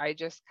where I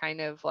just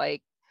kind of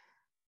like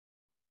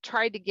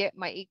tried to get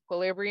my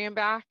equilibrium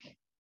back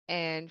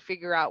and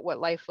figure out what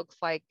life looks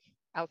like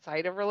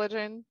outside of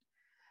religion.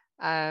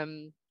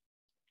 Um,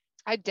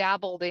 I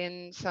dabbled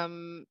in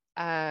some,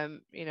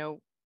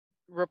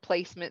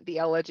 replacement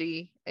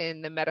theology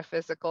in the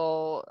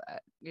metaphysical,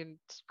 in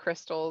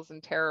crystals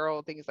and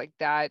tarot, things like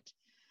that.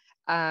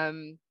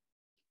 Um,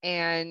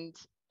 and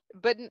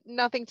but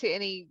nothing to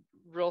any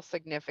real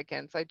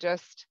significance. I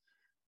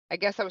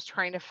guess I was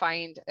trying to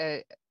find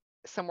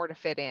somewhere to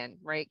fit in,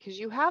 right? Because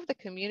you have the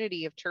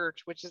community of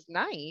church, which is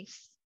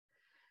nice,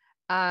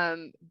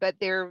 but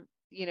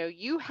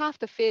you have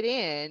to fit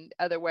in,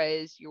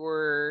 otherwise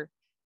you're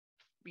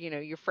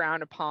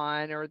frowned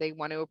upon, or they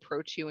want to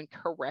approach you and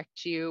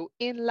correct you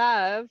in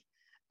love,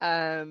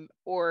 um,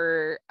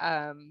 or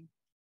um,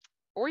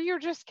 or you're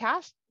just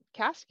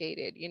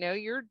cascaded.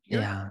 You're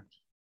Yeah.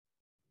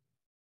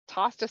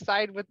 tossed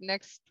aside with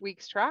next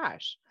week's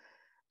trash.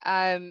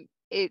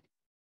 It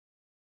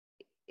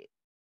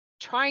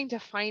Trying to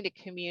find a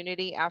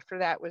community after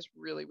that was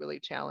really, really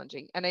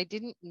challenging, and I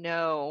didn't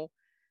know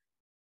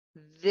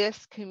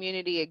this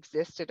community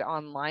existed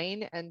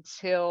online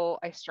until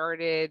I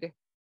started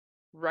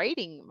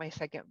writing my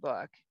second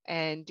book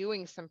and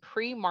doing some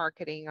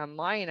pre-marketing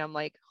online. I'm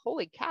like,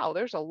 holy cow,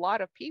 there's a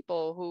lot of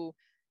people who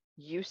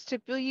used to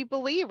be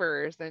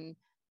believers, and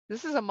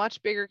this is a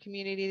much bigger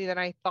community than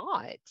I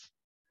thought.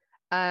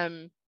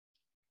 Um,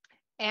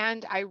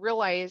 and I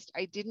realized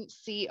I didn't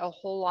see a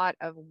whole lot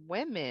of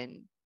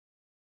women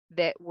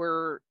that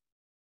were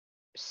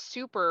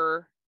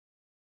super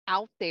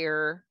out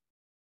there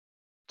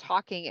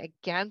talking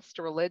against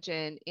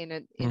religion in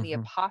the Mm-hmm.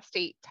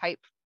 apostate type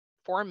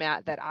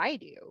format that I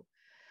do.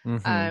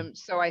 Mm-hmm.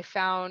 So I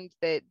found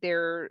that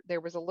there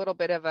was a little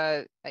bit of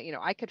I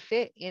could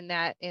fit in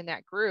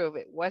that groove.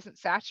 It wasn't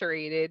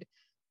saturated.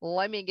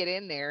 Let me get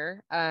in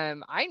there.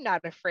 I'm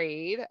not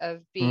afraid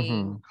of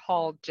being Mm-hmm.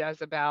 called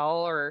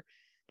Jezebel, or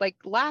like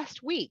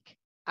last week,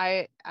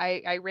 I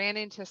ran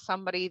into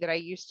somebody that I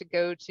used to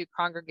go to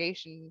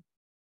congregation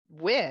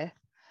with,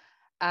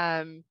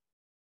 um,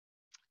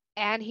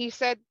 and he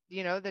said,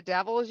 the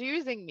devil is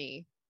using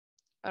me.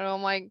 And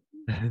I'm like,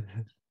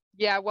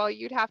 yeah, well,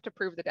 you'd have to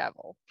prove the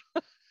devil.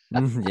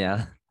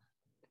 Yeah.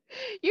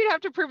 You'd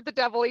have to prove the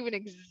devil even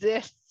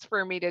exists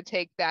for me to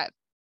take that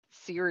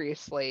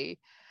seriously.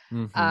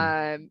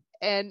 Mm-hmm.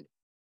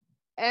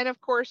 And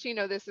of course,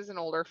 this is an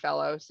older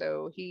fellow,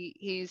 so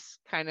he's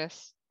kind of,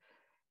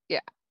 yeah.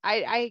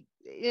 I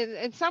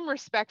in some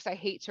respects, I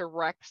hate to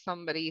wreck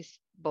somebody's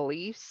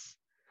beliefs,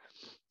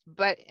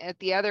 but at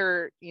the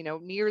other,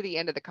 near the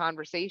end of the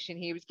conversation,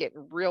 he was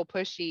getting real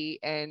pushy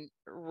and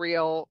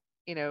real,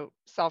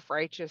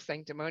 self-righteous,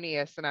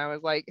 sanctimonious, and I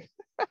was like,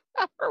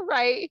 all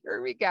right,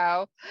 here we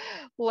go,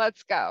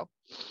 let's go.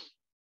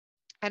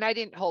 And I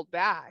didn't hold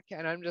back.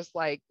 And I'm just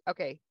like,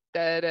 okay,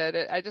 da, da,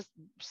 da. I just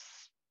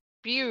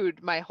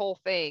spewed my whole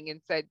thing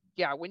and said,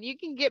 yeah, when you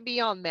can get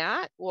beyond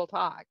that, we'll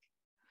talk.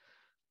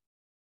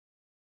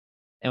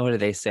 And what do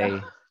they So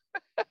say?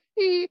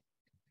 he,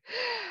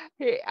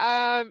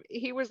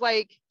 he was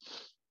like,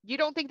 you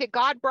don't think that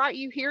God brought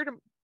you here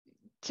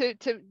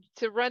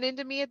to run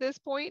into me at this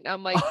point?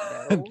 I'm like,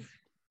 no.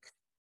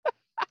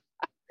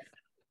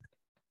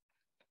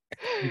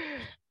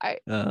 I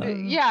Uh,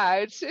 yeah,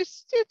 it's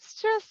just,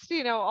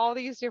 all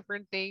these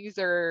different things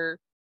are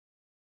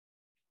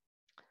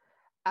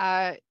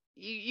uh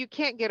you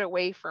can't get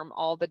away from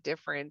all the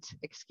different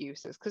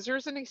excuses because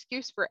there's an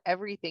excuse for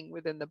everything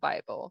within the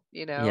Bible.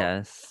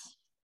 yes.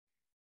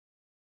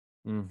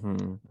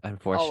 Always.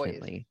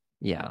 Unfortunately.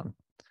 Yeah.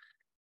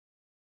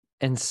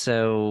 And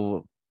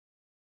so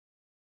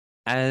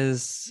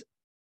as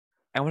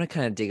I want to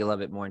kind of dig a little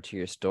bit more into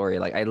your story.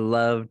 Like I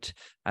loved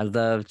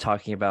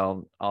talking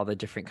about all the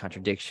different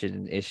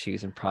contradiction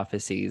issues and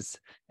prophecies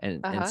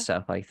and Uh-huh.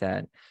 stuff like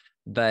that.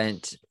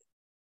 But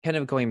kind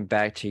of going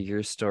back to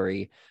your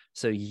story,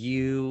 so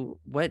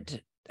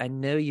what I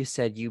know you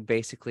said you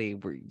basically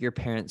were your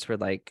parents were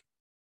like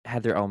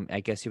had their own, I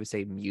guess you would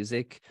say,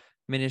 music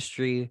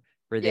ministry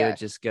where they would Yes.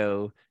 just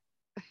go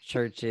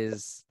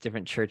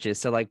different churches.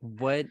 So like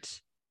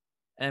what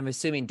I'm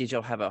assuming, did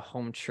y'all have a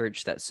home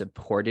church that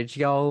supported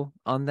y'all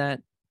on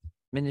that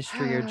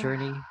ministry or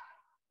journey?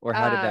 Or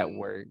how did that um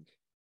work?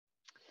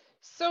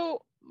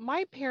 so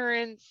my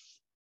parents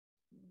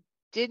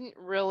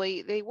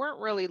they weren't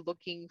really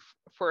looking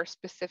for a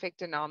specific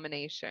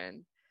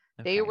denomination.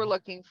 They were Okay.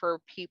 looking for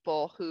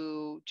people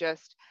who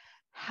just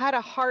had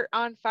a heart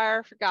on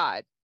fire for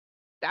God.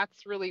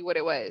 That's really what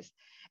it was.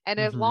 And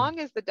as Mm-hmm. long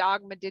as the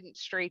dogma didn't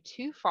stray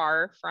too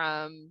far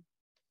from,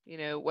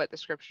 what the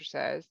scripture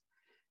says,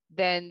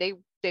 then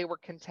they were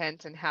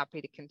content and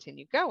happy to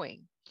continue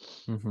going.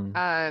 Mm-hmm.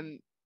 Um,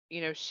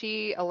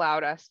 she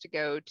allowed us to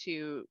go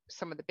to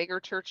some of the bigger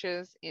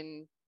churches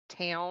in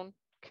town.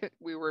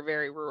 We were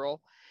very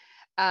rural.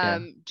 Yeah.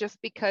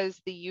 Just because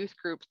the youth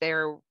group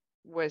there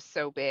was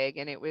so big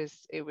and it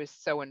was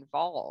so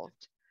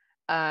involved.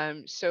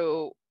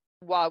 So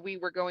while we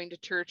were going to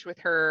church with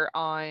her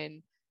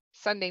on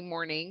Sunday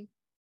morning,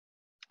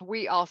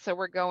 we also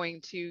were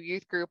going to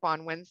youth group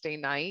on Wednesday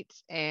night,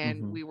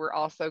 and Mm-hmm. we were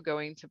also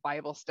going to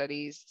Bible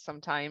studies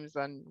sometimes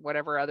on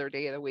whatever other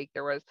day of the week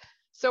there was.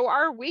 So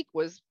our week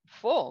was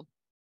full,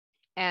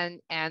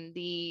 and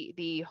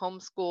the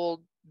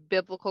homeschooled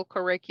biblical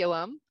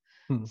curriculum.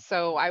 Hmm.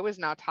 So I was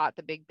not taught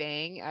the Big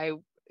Bang. I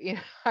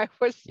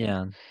was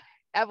Yeah.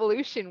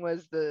 evolution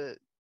was the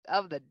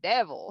of the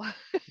devil.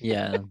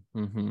 Yeah.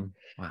 Mm-hmm.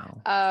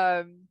 Wow.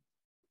 um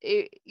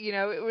it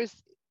was,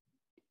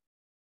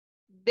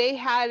 they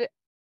had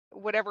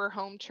whatever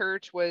home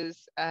church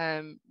was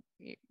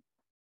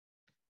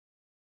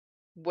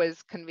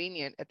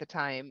convenient at the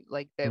time,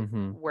 like that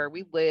Mm-hmm. where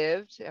we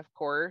lived, of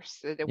course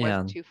it Yeah.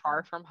 wasn't too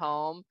far from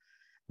home.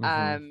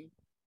 Mm-hmm. um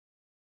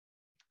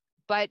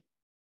but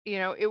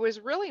it was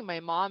really my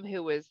mom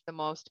who was the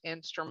most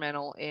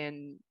instrumental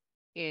in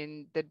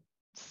the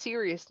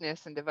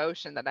seriousness and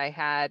devotion that I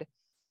had,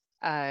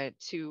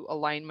 to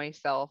align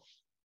myself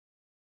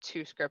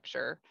to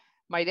scripture.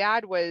 My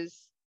dad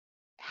was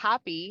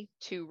happy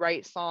to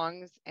write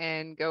songs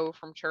and go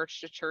from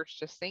church to church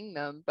to sing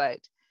them, but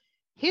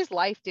his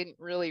life didn't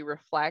really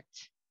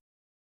reflect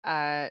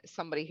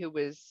somebody who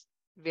was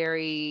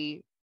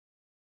very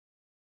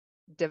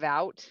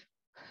devout,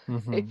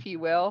 Mm-hmm. if you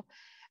will.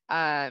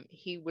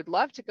 He would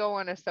love to go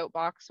on a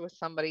soapbox with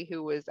somebody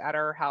who was at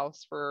our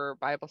house for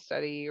Bible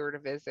study or to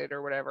visit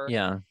or whatever.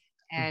 Yeah.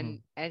 Mm-hmm.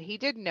 And he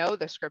did know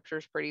the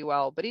scriptures pretty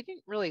well, but he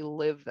didn't really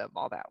live them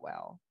all that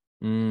well.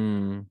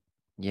 Mm.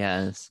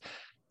 Yes.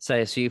 So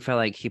you felt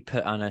like he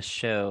put on a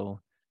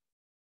show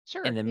in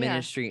Sure. the Yeah.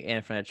 ministry and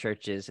in front of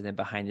churches and then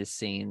behind the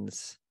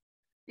scenes.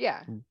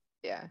 Yeah.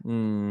 Yeah.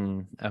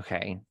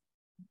 Okay.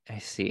 I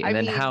see. I And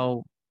then mean,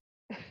 how,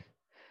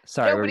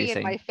 sorry, what were you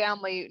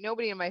saying?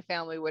 nobody in my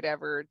family would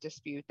ever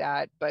dispute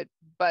that, but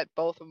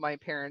both of my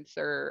parents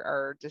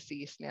are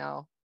deceased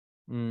now.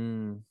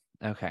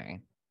 Okay.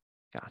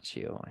 Got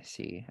you. I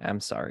see. I'm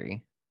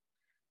sorry.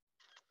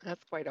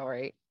 That's quite all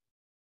right.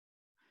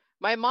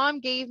 My mom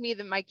gave me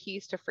my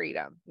keys to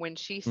freedom when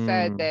she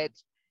said Mm, that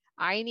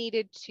I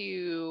needed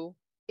to,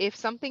 if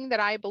something that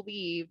I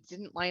believed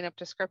didn't line up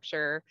to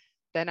scripture,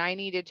 then I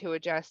needed to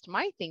adjust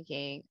my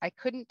thinking. I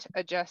couldn't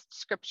adjust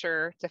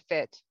scripture to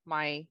fit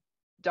my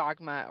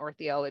dogma or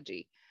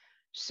theology.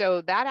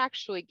 So that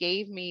actually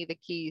gave me the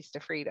keys to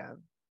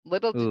freedom.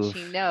 Little did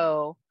she oof.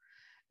 know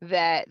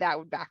that that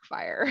would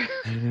backfire.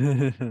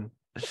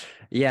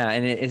 Yeah,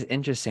 and it is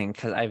interesting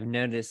because I've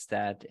noticed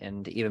that,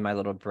 and even my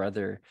little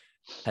brother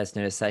has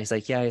noticed that. He's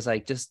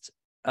like, just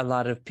a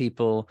lot of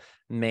people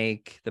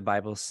make the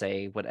Bible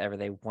say whatever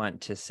they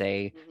want to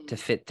say to Mhm.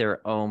 fit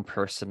their own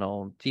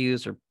personal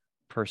views or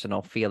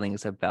personal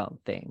feelings about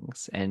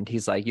things. And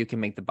he's like, you can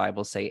make the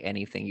Bible say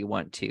anything you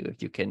want to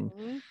if you can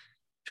Mhm.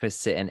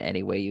 twist it in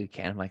any way you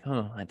can. I'm like,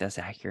 oh, that's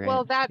accurate.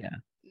 Well, that Yeah.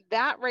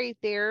 that right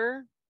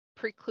there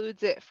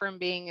precludes it from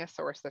being a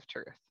source of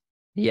truth.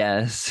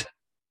 Yes.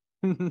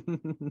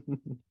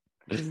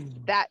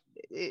 That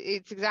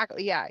it's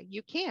exactly, yeah,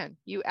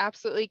 you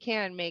absolutely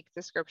can make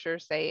the scripture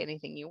say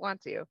anything you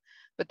want to,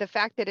 but the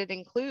fact that it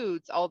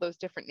includes all those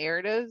different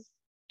narratives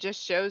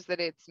just shows that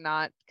it's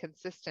not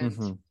consistent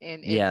Hmm. in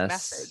its Yes.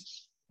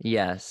 message.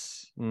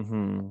 Yes. Yeah.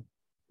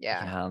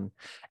 Yeah.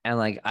 And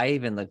like I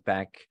even look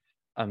back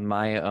on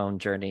my own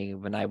journey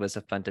when I was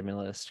a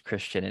fundamentalist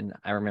Christian, and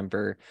I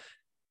remember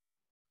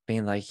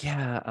being like,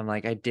 yeah, I'm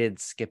like, I did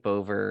skip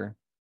over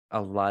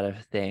a lot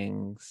of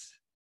things.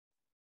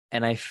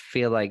 And I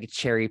feel like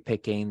cherry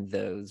picking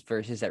those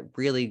verses that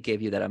really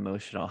give you that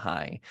emotional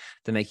high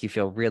to make you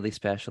feel really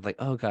special, like,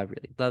 oh, God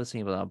really loves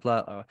me, blah,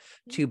 blah, blah. Oh,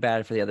 too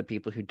bad for the other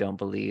people who don't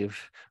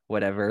believe,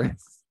 whatever.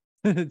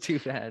 Too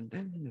bad.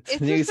 It's a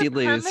Snooze, you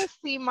lose.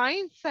 supremacy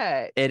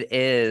mindset. It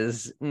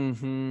is.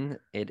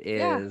 It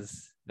Yeah.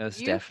 is. Most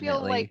You feel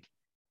definitely. like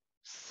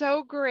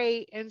so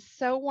great and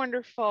so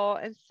wonderful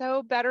and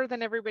so better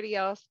than everybody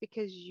else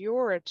because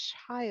you're a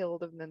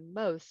child of the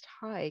Most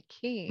High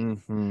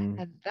King. hmm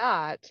And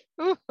that,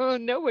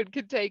 no one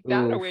can take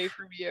that away Oof.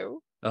 from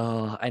you.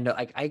 Oh, I know.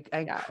 I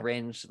Yeah.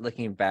 cringe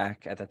looking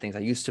back at the things I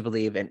used to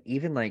believe, and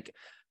even like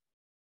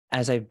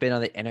as I've been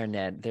on the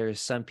internet, there's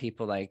some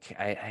people like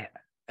I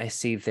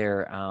see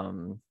their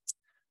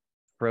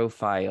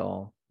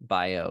profile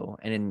bio,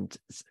 and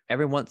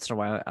every once in a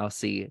while I'll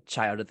see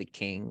 "Child of the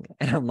King,"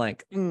 and I'm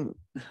like, Well,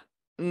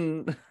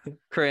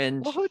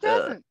 cringe. who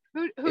doesn't?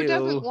 Who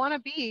doesn't Ew. want to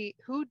be?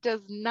 Who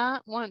does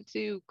not want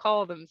to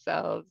call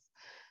themselves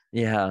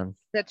Yeah.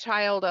 the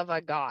child of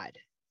a god?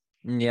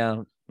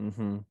 Yeah.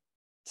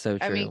 So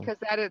I mean, true.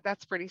 because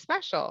that's pretty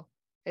special.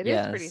 It is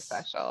pretty Yes.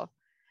 special.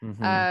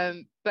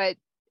 hmm But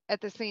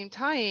at the same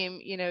time,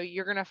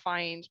 you're going to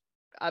find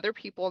other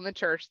people in the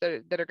church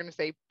that are going to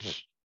say,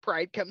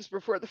 pride comes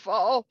before the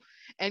fall.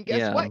 And guess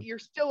Yeah. what? You're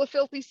still a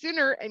filthy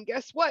sinner. And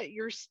guess what?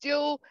 You're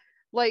still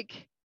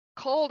like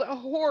called a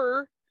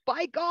whore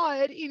by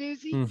God in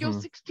Ezekiel hmm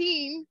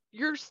 16.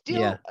 You're Yeah.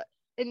 still,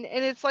 and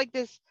it's like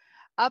this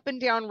up and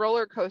down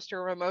roller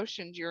coaster of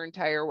emotions your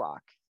entire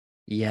walk.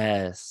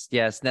 Yes.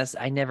 Yes. That's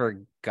I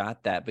never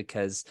got that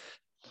because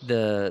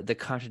the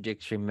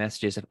contradictory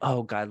messages of,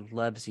 oh, God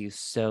loves you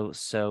so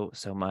so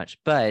much,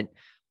 but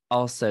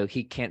also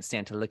he can't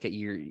stand to look at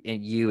you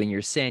and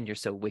your sin. You're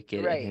so wicked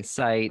in his Right.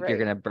 sight, you're Right.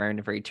 gonna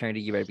burn for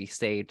eternity, you better be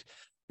saved.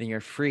 Then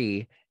you're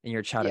free and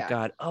you're a child of Yeah.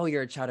 God. Oh,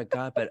 you're a child of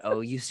God, but oh,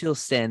 you still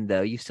sin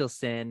though. You still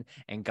sin,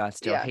 and God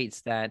still Yeah.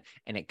 hates that,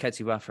 and it cuts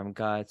you off from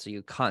God, so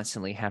you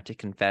constantly have to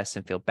confess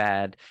and feel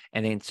bad.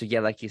 And then so yeah,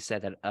 like you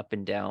said, that up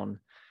and down.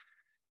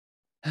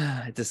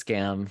 It's a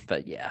scam,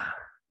 but yeah.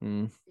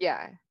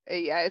 Yeah.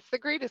 Yeah. It's the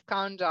greatest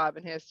con job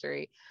in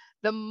history.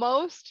 The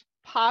most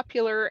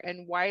popular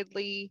and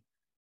widely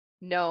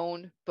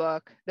known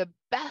book, the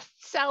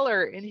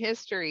bestseller in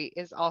history,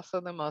 is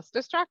also the most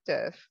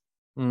destructive.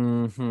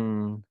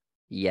 hmm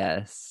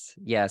Yes,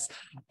 yes.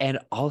 And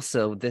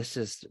also, this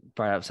just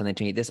brought up something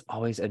to me. This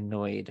always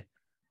annoyed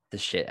the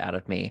shit out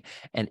of me.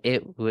 And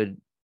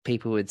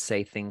people would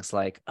say things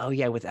like, oh,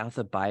 yeah, without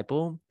the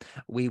Bible,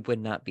 we would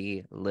not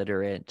be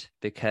literate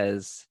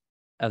because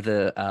of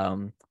the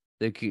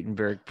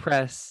Gutenberg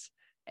press.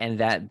 And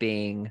that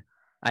being,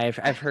 I've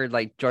heard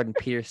like Jordan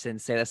Peterson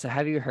say that. So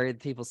have you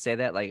heard people say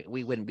that? Like,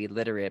 we wouldn't be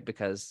literate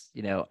because,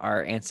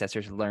 our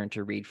ancestors learned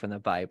to read from the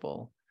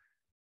Bible.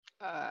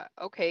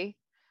 Okay.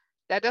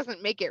 That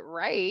doesn't make it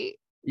right.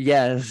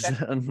 Yes.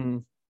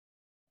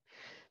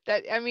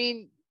 That, I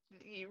mean,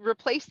 you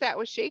replace that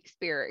with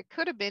Shakespeare. It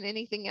could have been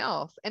anything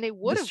else, and it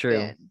would That's have true.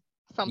 been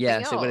something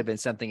Yes, it would have else. been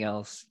something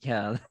else.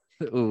 Yeah.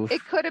 It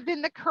Oof. could have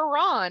been the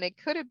Quran. It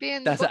could have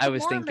been the That's what Book I of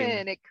was thinking.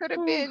 Mormon. It could have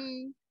Ooh.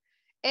 been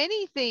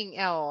anything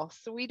else.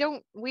 We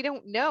don't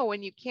know,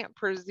 and you can't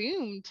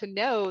presume to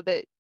know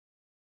that.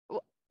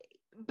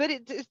 But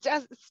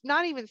it's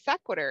not even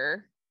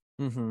sequitur.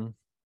 Mm-hmm.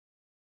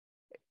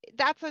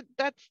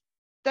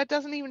 That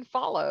doesn't even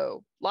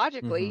follow Mm-hmm.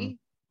 logically.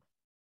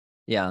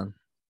 Yeah.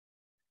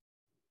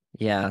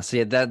 Yeah. So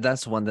yeah,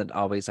 that's one that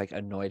always like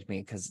annoyed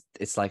me because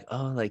it's like,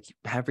 oh, like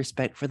have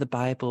respect for the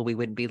Bible. We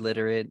wouldn't be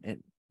literate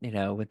and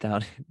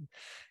without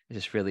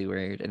it's just really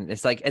weird. And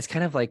it's like it's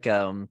kind of like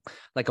a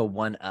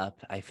one up,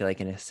 I feel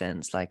like in a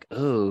sense. Like,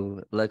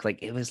 oh, look,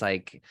 like it was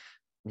like,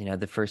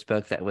 the first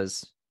book that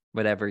was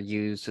whatever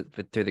used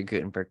through the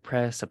Gutenberg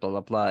press, blah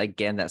blah blah.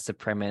 Again, that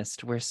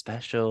supremacist. We're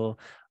special.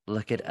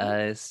 Look at Mhm.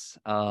 us.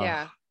 Oh,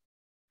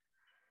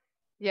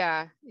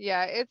 Yeah.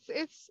 Yeah.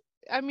 It's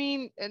I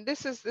mean, and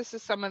this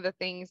is some of the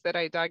things that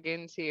I dug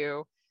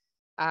into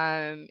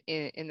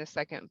in the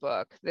second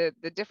book. The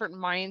different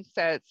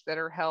mindsets that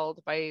are held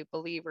by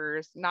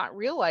believers, not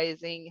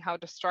realizing how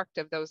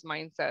destructive those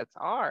mindsets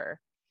are.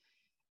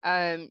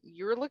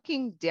 You're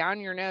looking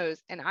down your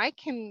nose, and I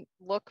can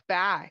look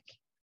back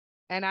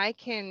and I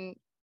can,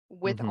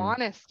 with mm-hmm.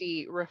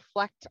 honesty,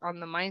 reflect on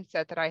the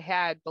mindset that I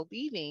had,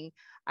 believing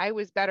I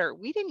was better.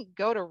 We didn't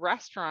go to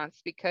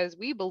restaurants because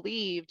we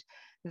believed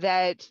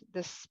that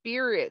the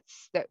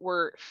spirits that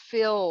were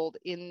filled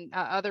in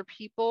other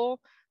people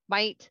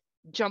might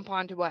jump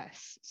onto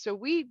us. So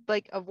we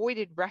like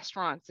avoided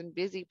restaurants and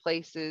busy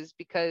places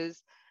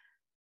because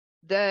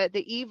the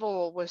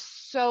evil was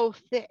so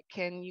thick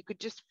and you could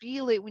just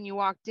feel it when you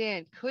walked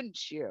in,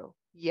 couldn't you?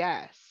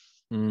 Yes.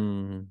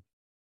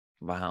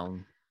 Wow.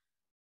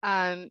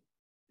 Um,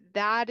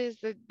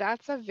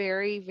 that's a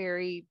very,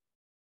 very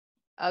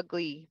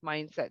ugly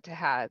mindset to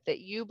have, that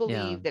you Yeah.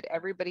 believe that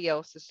everybody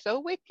else is so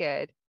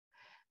wicked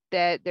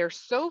that they're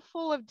so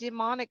full of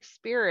demonic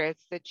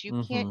spirits that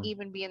you can't Mm-hmm.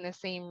 even be in the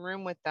same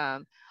room with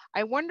them.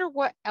 I wonder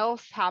what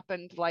else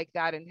happened like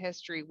that in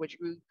history, which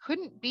we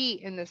couldn't be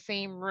in the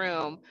same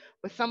room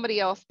with somebody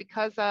else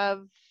because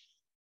of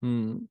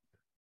Mm.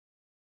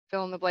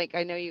 fill in the blank.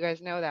 I know you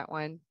guys know that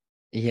one.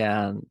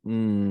 Yeah.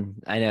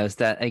 I know. It's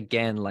that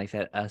again, like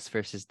that us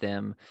versus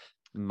them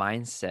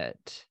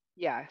mindset.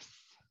 Yes.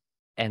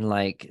 And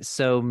like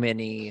so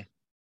many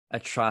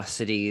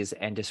atrocities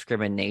and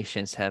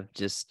discriminations have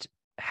just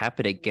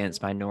happened against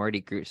Mhm. minority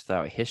groups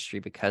throughout history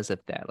because of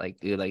that. Like,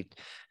 dude, like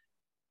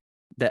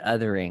the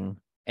othering.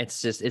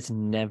 It's just it's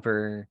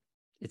never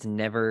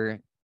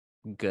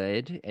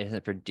good. It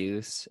doesn't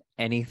produce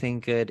anything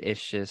good.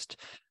 It's just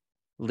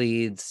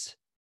leads,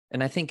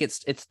 and I think it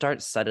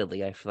starts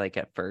subtly, I feel like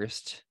at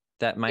first.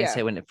 That Yeah.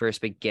 mindset when it first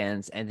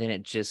begins, and then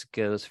it just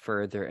goes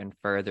further and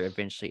further,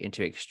 eventually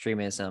into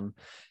extremism,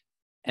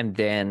 and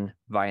then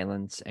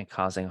violence and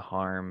causing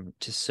harm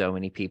to so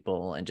many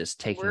people and just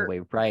taking We're away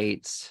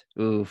rights.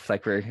 Oof,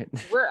 like we're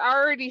we're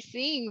already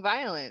seeing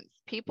violence.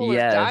 People are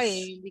yes.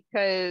 dying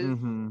because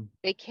Mm-hmm.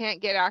 they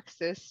can't get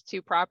access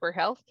to proper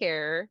health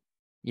care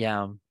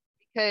Yeah.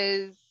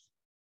 because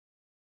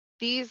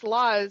these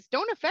laws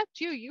don't affect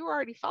you. You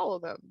already follow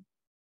them.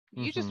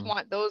 You just Mm-hmm.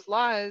 want those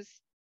laws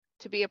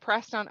to be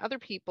oppressed on other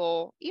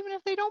people, even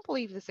if they don't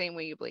believe the same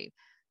way you believe.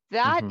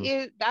 That Mm-hmm.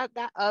 is that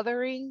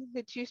othering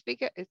that you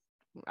speak of.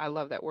 I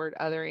love that word,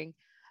 othering.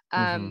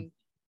 Mm-hmm. Um,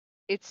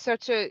 it's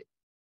such a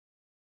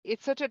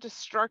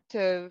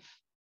destructive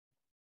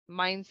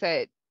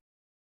mindset,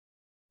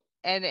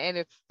 and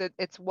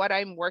it's what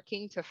I'm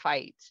working to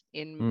fight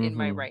in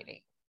my Mm-hmm.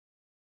 writing.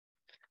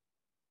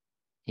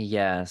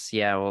 Yes.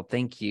 Yeah. Well,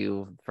 thank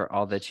you for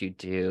all that you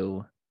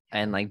do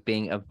and like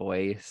being a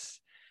voice.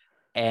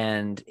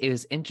 And it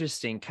was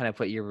interesting, kind of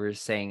what you were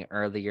saying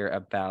earlier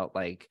about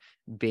like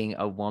being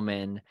a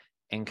woman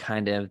and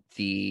kind of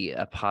the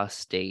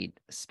apostate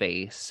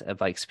space of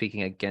like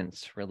speaking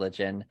against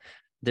religion.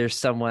 There's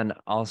someone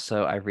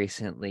also I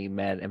recently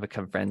met and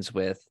become friends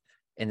with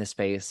in the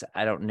space.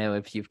 I don't know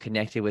if you've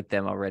connected with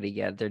them already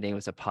yet. Their name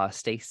was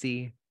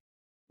Apostasy.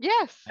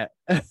 Yes, I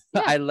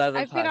yes. love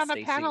I've been on a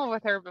Apostasy. panel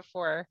with her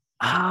before.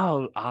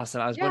 Oh,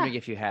 awesome. I was Yeah, wondering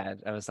if you had.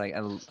 I was like,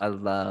 I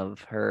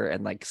love her,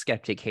 and like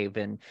Skeptic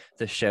Haven,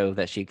 the show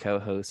that she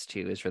co-hosts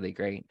too is really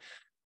great.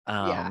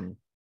 yeah. Um,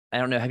 I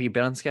don't know, have you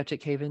been on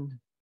Skeptic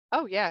Haven?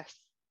 Oh, yes.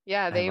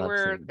 Yeah, I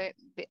love to.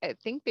 I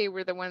think they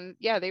were the ones,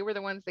 yeah, they were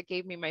the ones that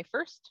gave me my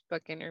first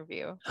book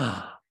interview.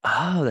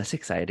 Oh, that's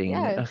exciting.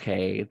 Yes.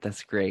 Okay,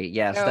 that's great.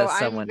 Yeah, so So that's I'm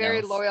someone very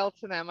else. loyal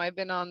to them. I've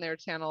been on their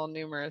channel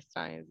numerous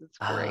times. It's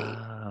great.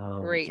 Oh,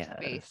 Great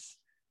space.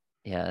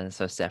 yes. Yeah,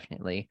 so it's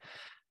definitely.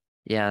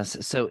 Yes.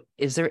 So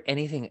is there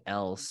anything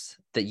else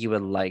that you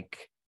would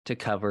like to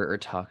cover or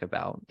talk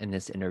about in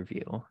this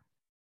interview?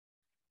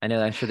 I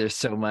know I'm sure there's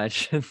so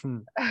much.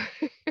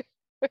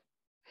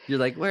 You're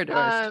like, where do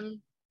I start?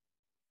 Um,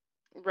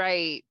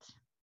 right.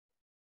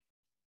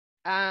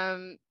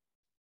 Um,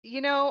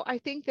 I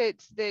think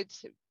that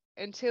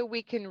until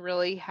we can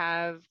really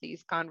have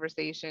these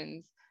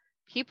conversations,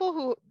 people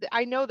who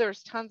I know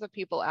there's tons of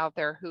people out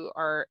there who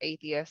are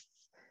atheists,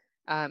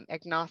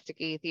 agnostic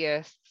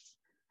atheists,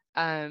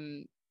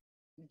 um,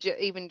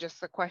 even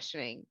just the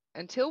questioning,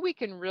 until we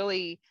can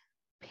really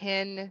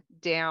pin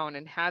down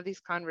and have these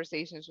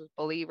conversations with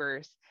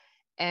believers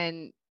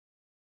and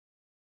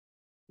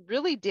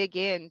really dig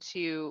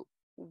into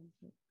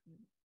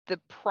the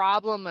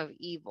problem of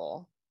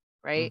evil,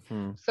 right?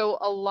 Mm-hmm. So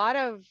a lot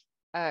of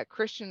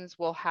Christians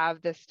will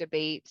have this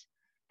debate,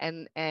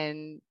 and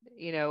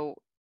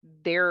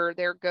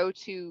their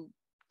go-to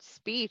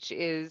speech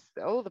is,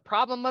 oh, the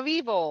problem of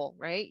evil,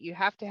 right? You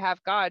have to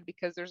have God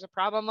because there's a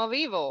problem of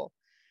evil.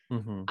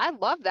 Mm-hmm. I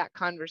love that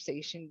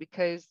conversation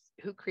because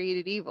who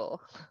created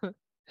evil?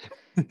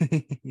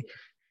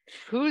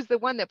 Who's the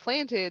one that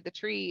planted the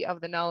tree of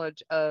the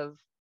knowledge of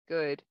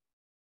good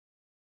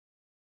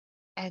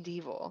and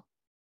evil?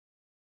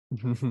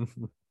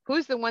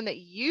 Who's the one that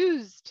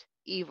used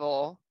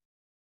evil,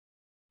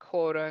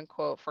 quote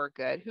unquote, for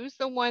good? Who's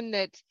the one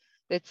that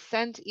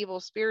sent evil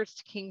spirits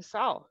to King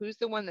Saul? Who's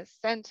the one that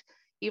sent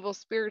evil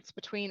spirits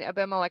between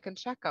Abimelech and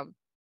Shechem?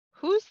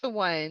 Who's the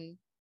one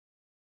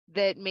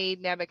that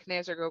made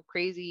Nebuchadnezzar go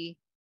crazy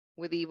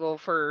with evil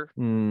for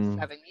Mm,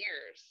 7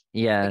 years?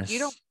 Like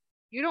yes.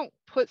 you don't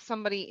put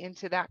somebody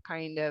into that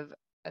kind of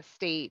a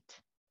state.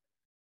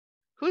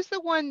 Who's the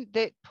one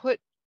that put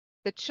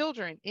the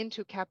children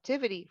into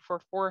captivity for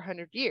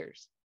 400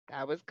 years?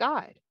 That was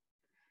God.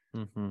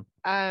 Mm-hmm.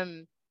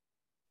 Um,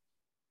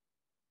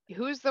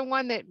 who's the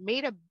one that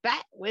made a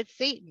bet with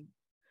Satan?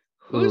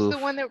 Who's the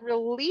one Oof. that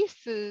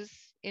releases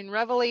in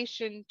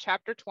Revelation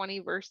chapter 20,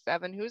 verse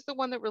 7? Who's the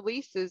one that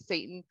releases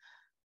Satan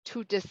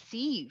to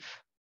deceive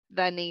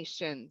the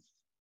nations?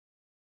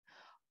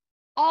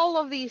 All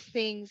of these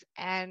things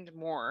and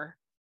more.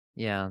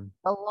 Yeah.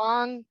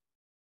 Along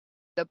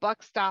the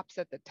buck stops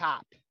at the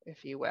top,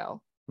 if you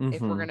will,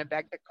 if we're Mm-hmm. going to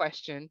beg the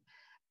question.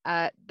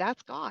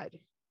 That's God.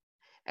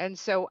 And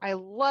so I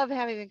love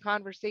having a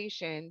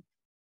conversation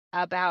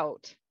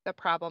about the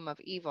problem of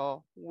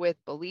evil with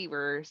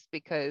believers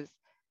because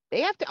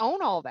they have to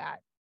own all that.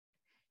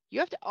 You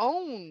have to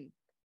own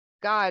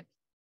God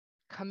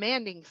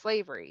commanding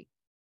slavery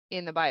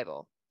in the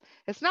Bible.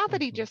 It's not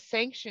that he Mhm. just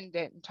sanctioned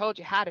it and told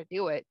you how to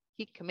do it,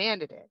 he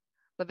commanded it. Yeah.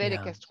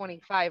 Leviticus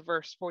 25,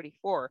 verse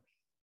 44,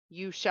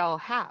 you shall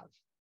have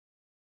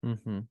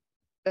Mm-hmm.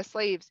 the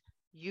slaves,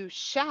 you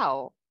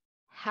shall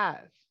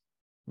have.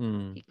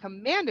 Mm. He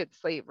commanded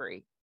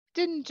slavery,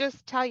 didn't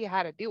just tell you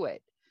how to do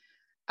it.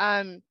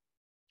 Um,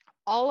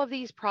 all of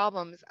these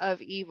problems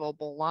of evil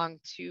belong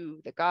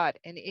to the God.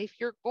 And if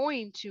you're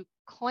going to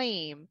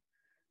claim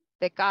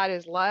that God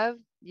is love,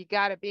 you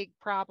got a big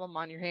problem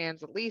on your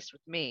hands, at least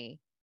with me,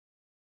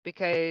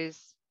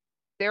 because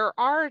there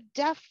are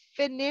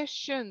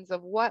definitions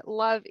of what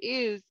love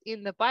is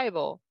in the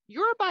Bible.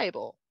 Your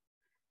Bible.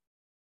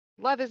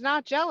 Love is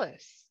not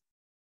jealous,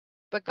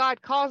 but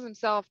God calls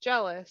himself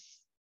jealous.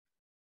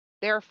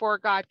 Therefore,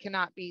 God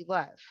cannot be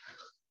love.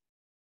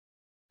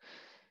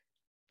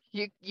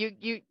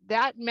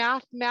 That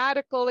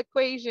mathematical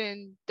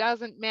equation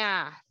doesn't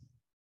math.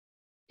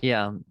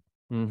 Yeah.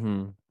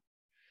 Mm-hmm. So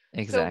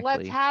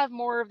let's Exactly. have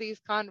more of these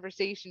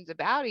conversations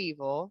about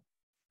evil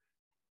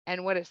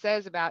and what it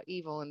says about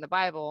evil in the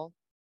Bible,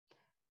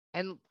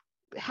 and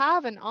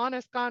have an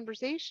honest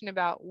conversation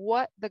about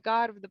what the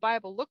God of the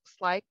Bible looks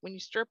like. When you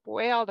strip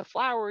away all the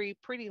flowery,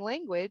 pretty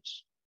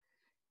language,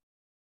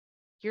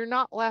 you're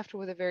not left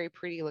with a very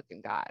pretty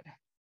looking God.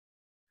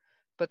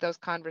 But those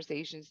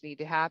conversations need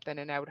to happen.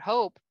 And I would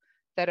hope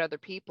that other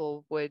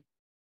people would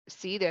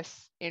see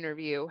this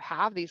interview,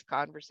 have these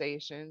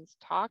conversations,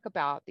 talk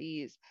about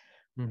these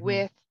Mm-hmm.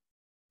 with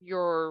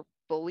your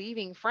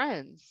believing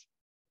friends,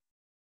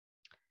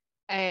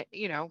 and,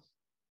 in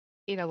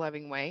a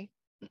loving way.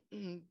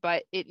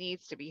 But it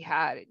needs to be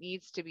had. It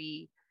needs to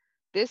be,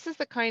 this is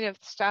the kind of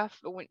stuff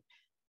when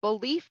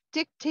belief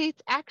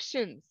dictates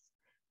actions.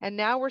 And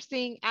now we're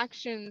seeing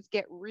actions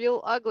get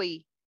real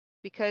ugly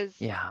because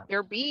Yeah.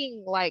 they're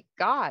being like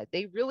God.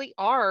 They really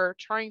are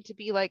trying to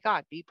be like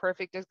God. Be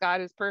perfect as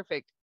God is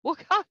perfect. Well,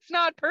 God's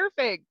not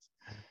perfect.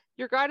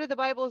 Your God of the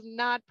Bible is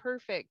not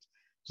perfect.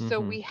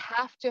 So Mm-hmm. we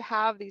have to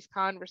have these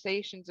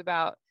conversations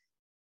about,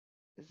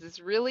 is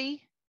this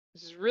really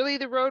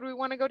the road we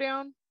want to go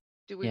down?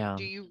 Yeah.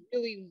 Do you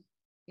really?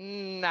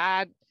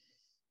 I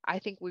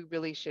think we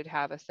really should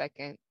have a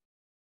second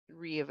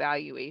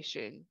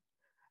reevaluation.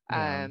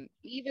 Yeah.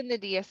 Even the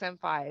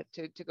DSM-5,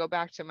 to go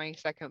back to my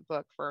second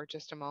book for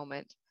just a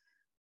moment,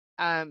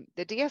 the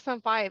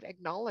DSM-5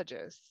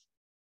 acknowledges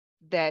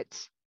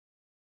that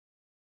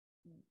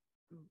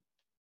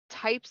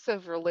types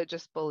of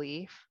religious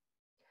belief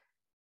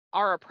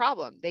are a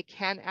problem. They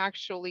can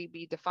actually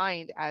be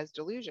defined as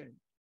delusion.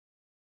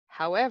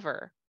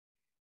 However,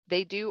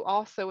 they do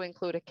also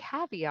include a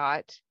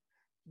caveat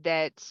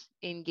that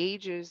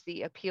engages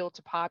the appeal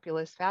to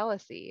populist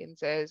fallacy and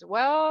says,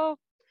 well,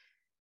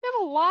 we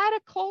have a lot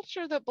of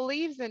culture that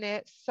believes in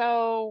it,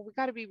 so we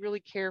got to be really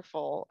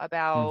careful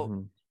about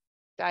Mm-hmm.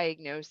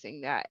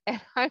 diagnosing that.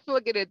 And I'm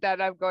looking at that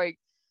and I'm going,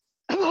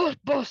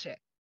 bullshit.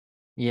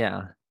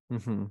 Yeah.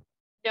 Mm-hmm.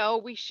 No,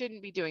 we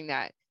shouldn't be doing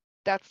that.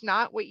 That's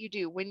not what you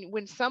do.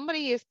 When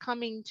somebody is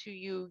coming to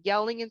you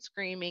yelling and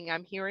screaming,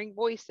 I'm hearing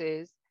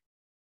voices,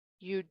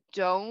 you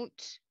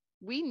don't,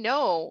 we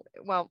know,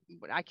 well,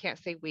 I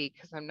can't say we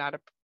because I'm not a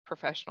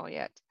professional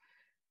yet,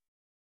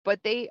 but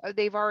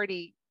they've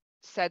already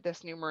said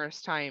this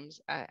numerous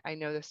times. I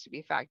know this to be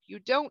a fact. You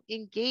don't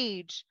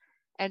engage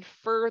and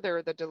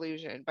further the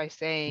delusion by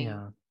saying,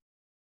 Yeah.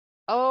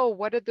 oh,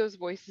 what did those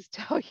voices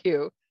tell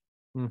you?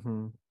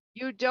 Mm-hmm.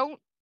 You don't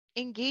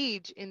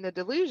engage in the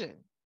delusion,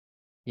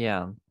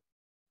 Yeah.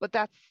 but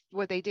that's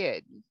what they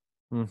did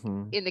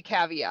Mm-hmm. in the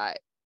caveat.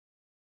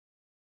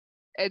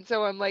 And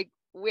so I'm like,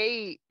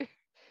 wait,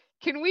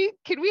 can we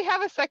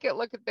have a second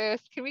look at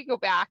this? Can we go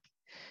back?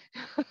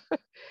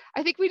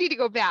 I think we need to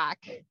go back.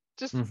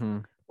 Just Mm-hmm.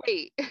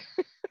 wait. That's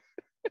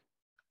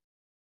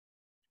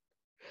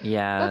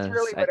Yes.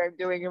 really what I'm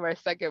doing in my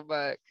second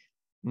book.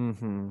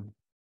 Mm-hmm.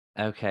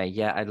 Okay.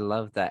 Yeah, I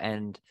love that.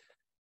 And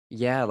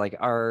yeah, like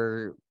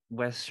our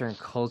Western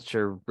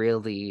culture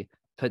really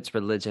puts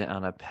religion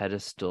on a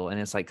pedestal, and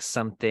it's like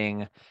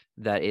something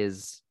that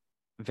is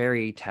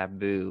very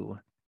taboo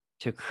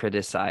to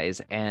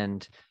criticize.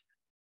 And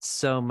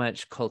so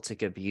much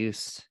cultic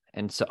abuse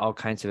and so all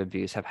kinds of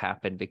abuse have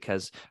happened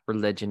because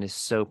religion is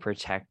so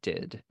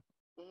protected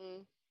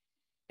Mhm.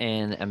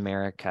 in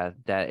America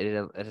that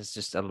it has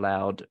just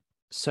allowed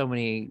so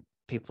many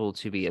people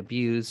to be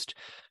abused,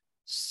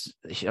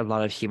 a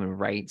lot of human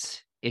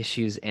rights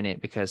issues in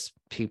it because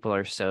people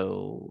are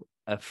so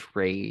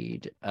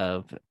afraid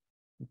of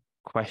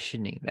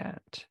questioning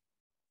that.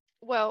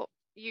 Well,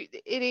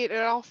 it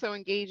also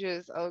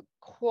engages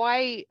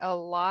quite a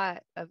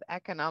lot of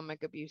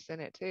economic abuse in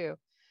it too.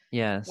 When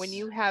Yes.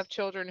 you have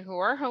children who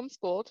are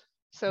homeschooled,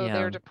 so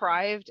they're Yeah.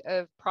 deprived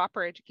of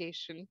proper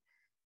education,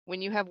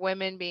 when you have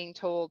women being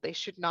told they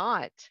should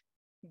not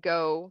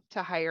go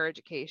to higher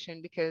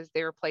education because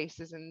there are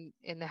places in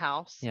the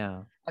house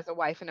Yeah. as a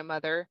wife and a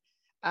mother,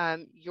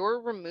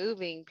 you're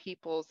removing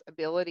people's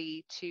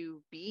ability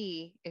to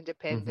be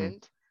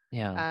independent.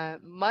 Yeah.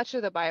 Much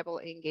of the Bible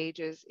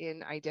engages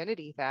in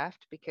identity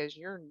theft because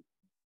you're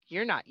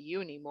not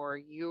you anymore.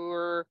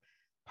 You're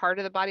part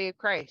of the body of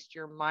Christ.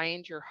 Your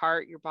mind, your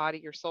heart, your body,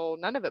 your soul,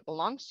 none of it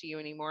belongs to you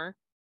anymore.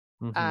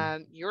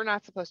 You're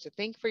not supposed to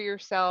think for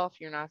yourself.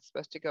 You're not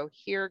supposed to go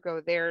here,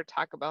 go there,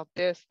 talk about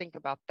this, think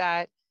about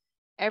that.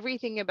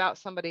 Everything about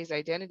somebody's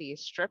identity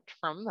is stripped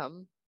from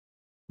them.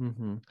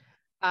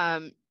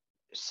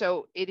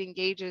 So it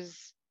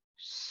engages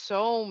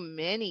so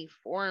many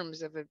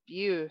forms of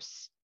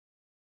abuse.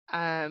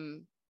 I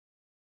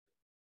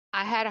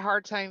had a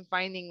hard time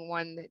finding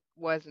one that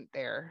wasn't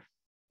there.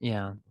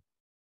 Yeah.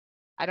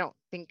 I don't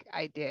think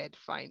I did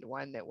find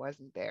one that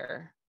wasn't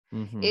there.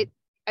 Mm-hmm.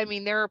 I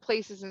mean, there are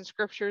places in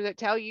scripture that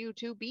tell you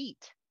to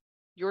beat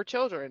your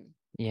children.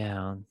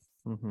 Yeah.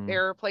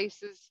 There are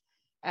places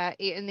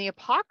in the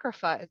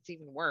Apocrypha, it's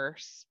even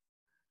worse.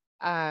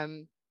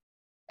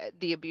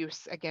 The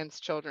abuse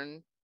against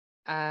children.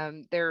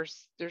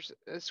 There's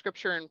a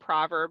scripture in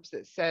Proverbs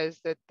that says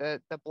that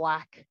the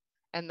black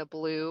and the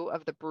blue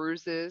of the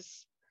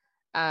bruises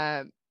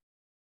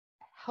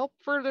help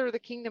further the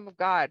kingdom of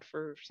God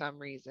for some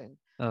reason.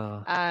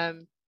 Oh.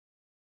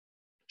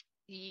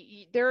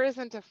 There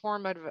isn't a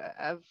form of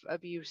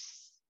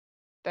abuse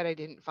that I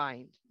didn't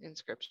find in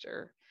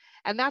scripture,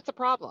 and that's a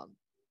problem.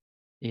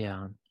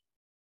 Yeah.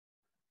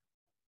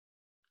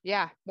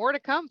 Yeah, more to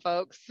come,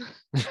 folks.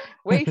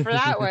 Wait for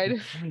that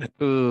one.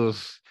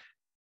 Oof.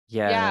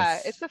 Yes. Yeah,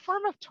 it's a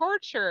form of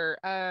torture.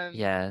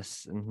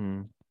 Yes.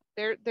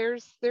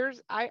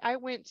 I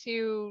went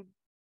to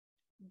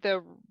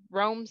the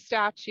Rome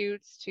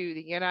statutes, to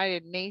the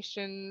United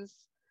Nations,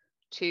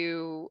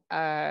 to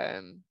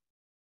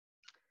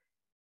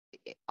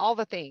all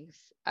the things,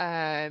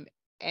 and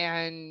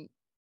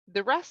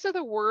the rest of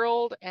the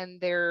world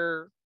and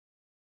their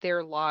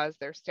laws,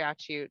 their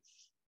statutes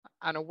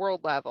on a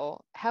world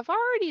level have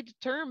already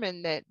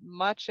determined that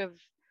much of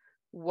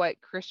what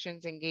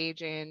Christians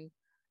engage in,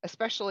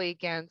 especially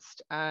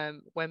against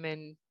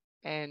women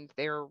and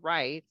their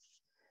rights,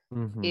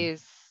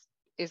 is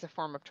a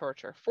form of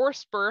torture.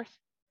 Forced birth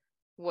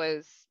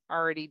was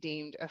already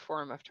deemed a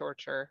form of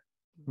torture.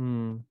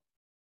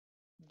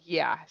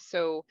 Yeah.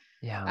 So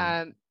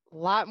a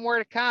lot more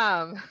to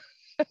come.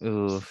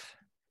 Oof.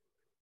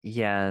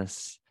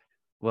 Yes.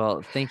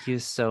 Well, thank you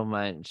so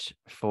much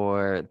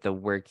for the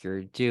work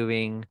you're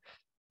doing.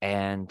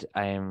 And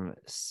I'm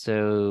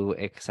so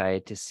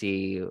excited to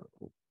see,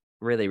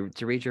 really,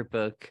 to read your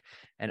book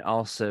and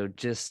also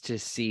just to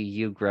see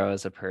you grow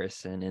as a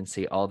person and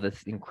see all the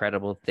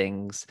incredible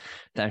things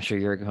that I'm sure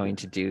you're going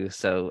to do.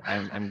 So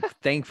I'm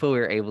thankful we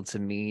were able to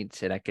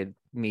meet and I could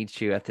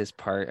meet you at this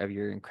part of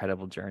your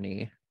incredible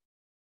journey.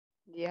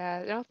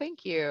 Yeah, no,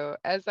 thank you.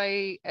 As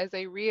I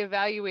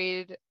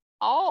reevaluated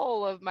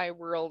all of my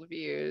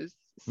worldviews,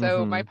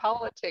 so my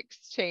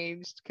politics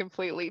changed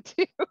completely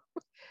too,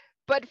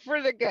 but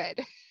for the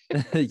good.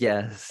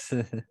 Yes.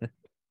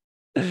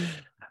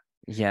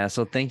 Yeah,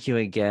 so thank you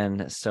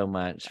again so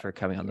much for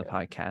coming on the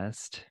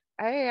podcast.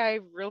 I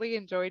really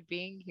enjoyed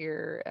being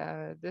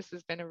here. This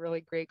has been a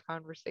really great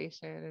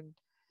conversation, and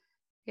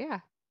yeah.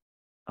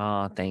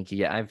 Oh, thank you.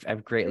 Yeah,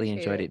 I've greatly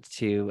enjoyed it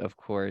too, of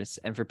course.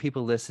 And for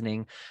people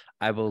listening,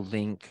 I will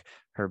link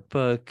her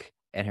book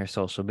and her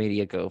social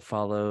media. Go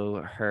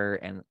follow her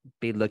and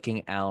be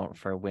looking out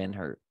for when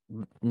her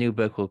new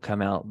book will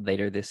come out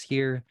later this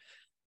year.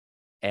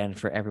 And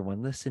for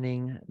everyone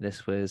listening,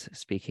 this was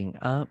Speaking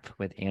Up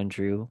with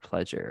Andrew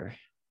Pledger.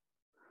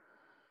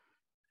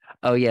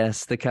 Oh,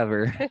 yes, the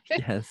cover.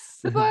 Yes.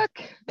 The book.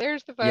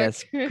 There's the book.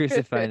 Yes,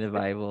 Crucifying the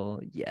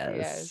Bible.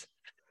 Yes.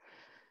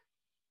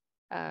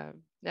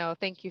 No,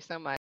 thank you so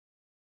much.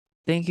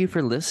 Thank you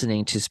for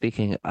listening to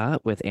Speaking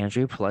Up with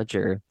Andrew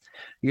Pledger.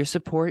 Your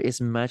support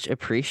is much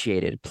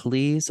appreciated.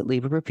 Please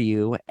leave a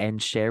review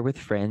and share with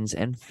friends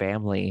and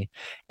family.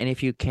 And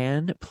if you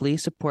can,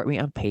 please support me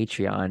on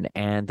Patreon,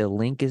 and the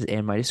link is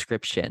in my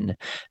description.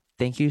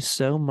 Thank you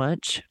so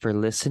much for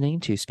listening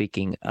to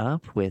Speaking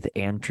Up with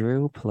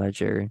Andrew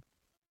Pledger.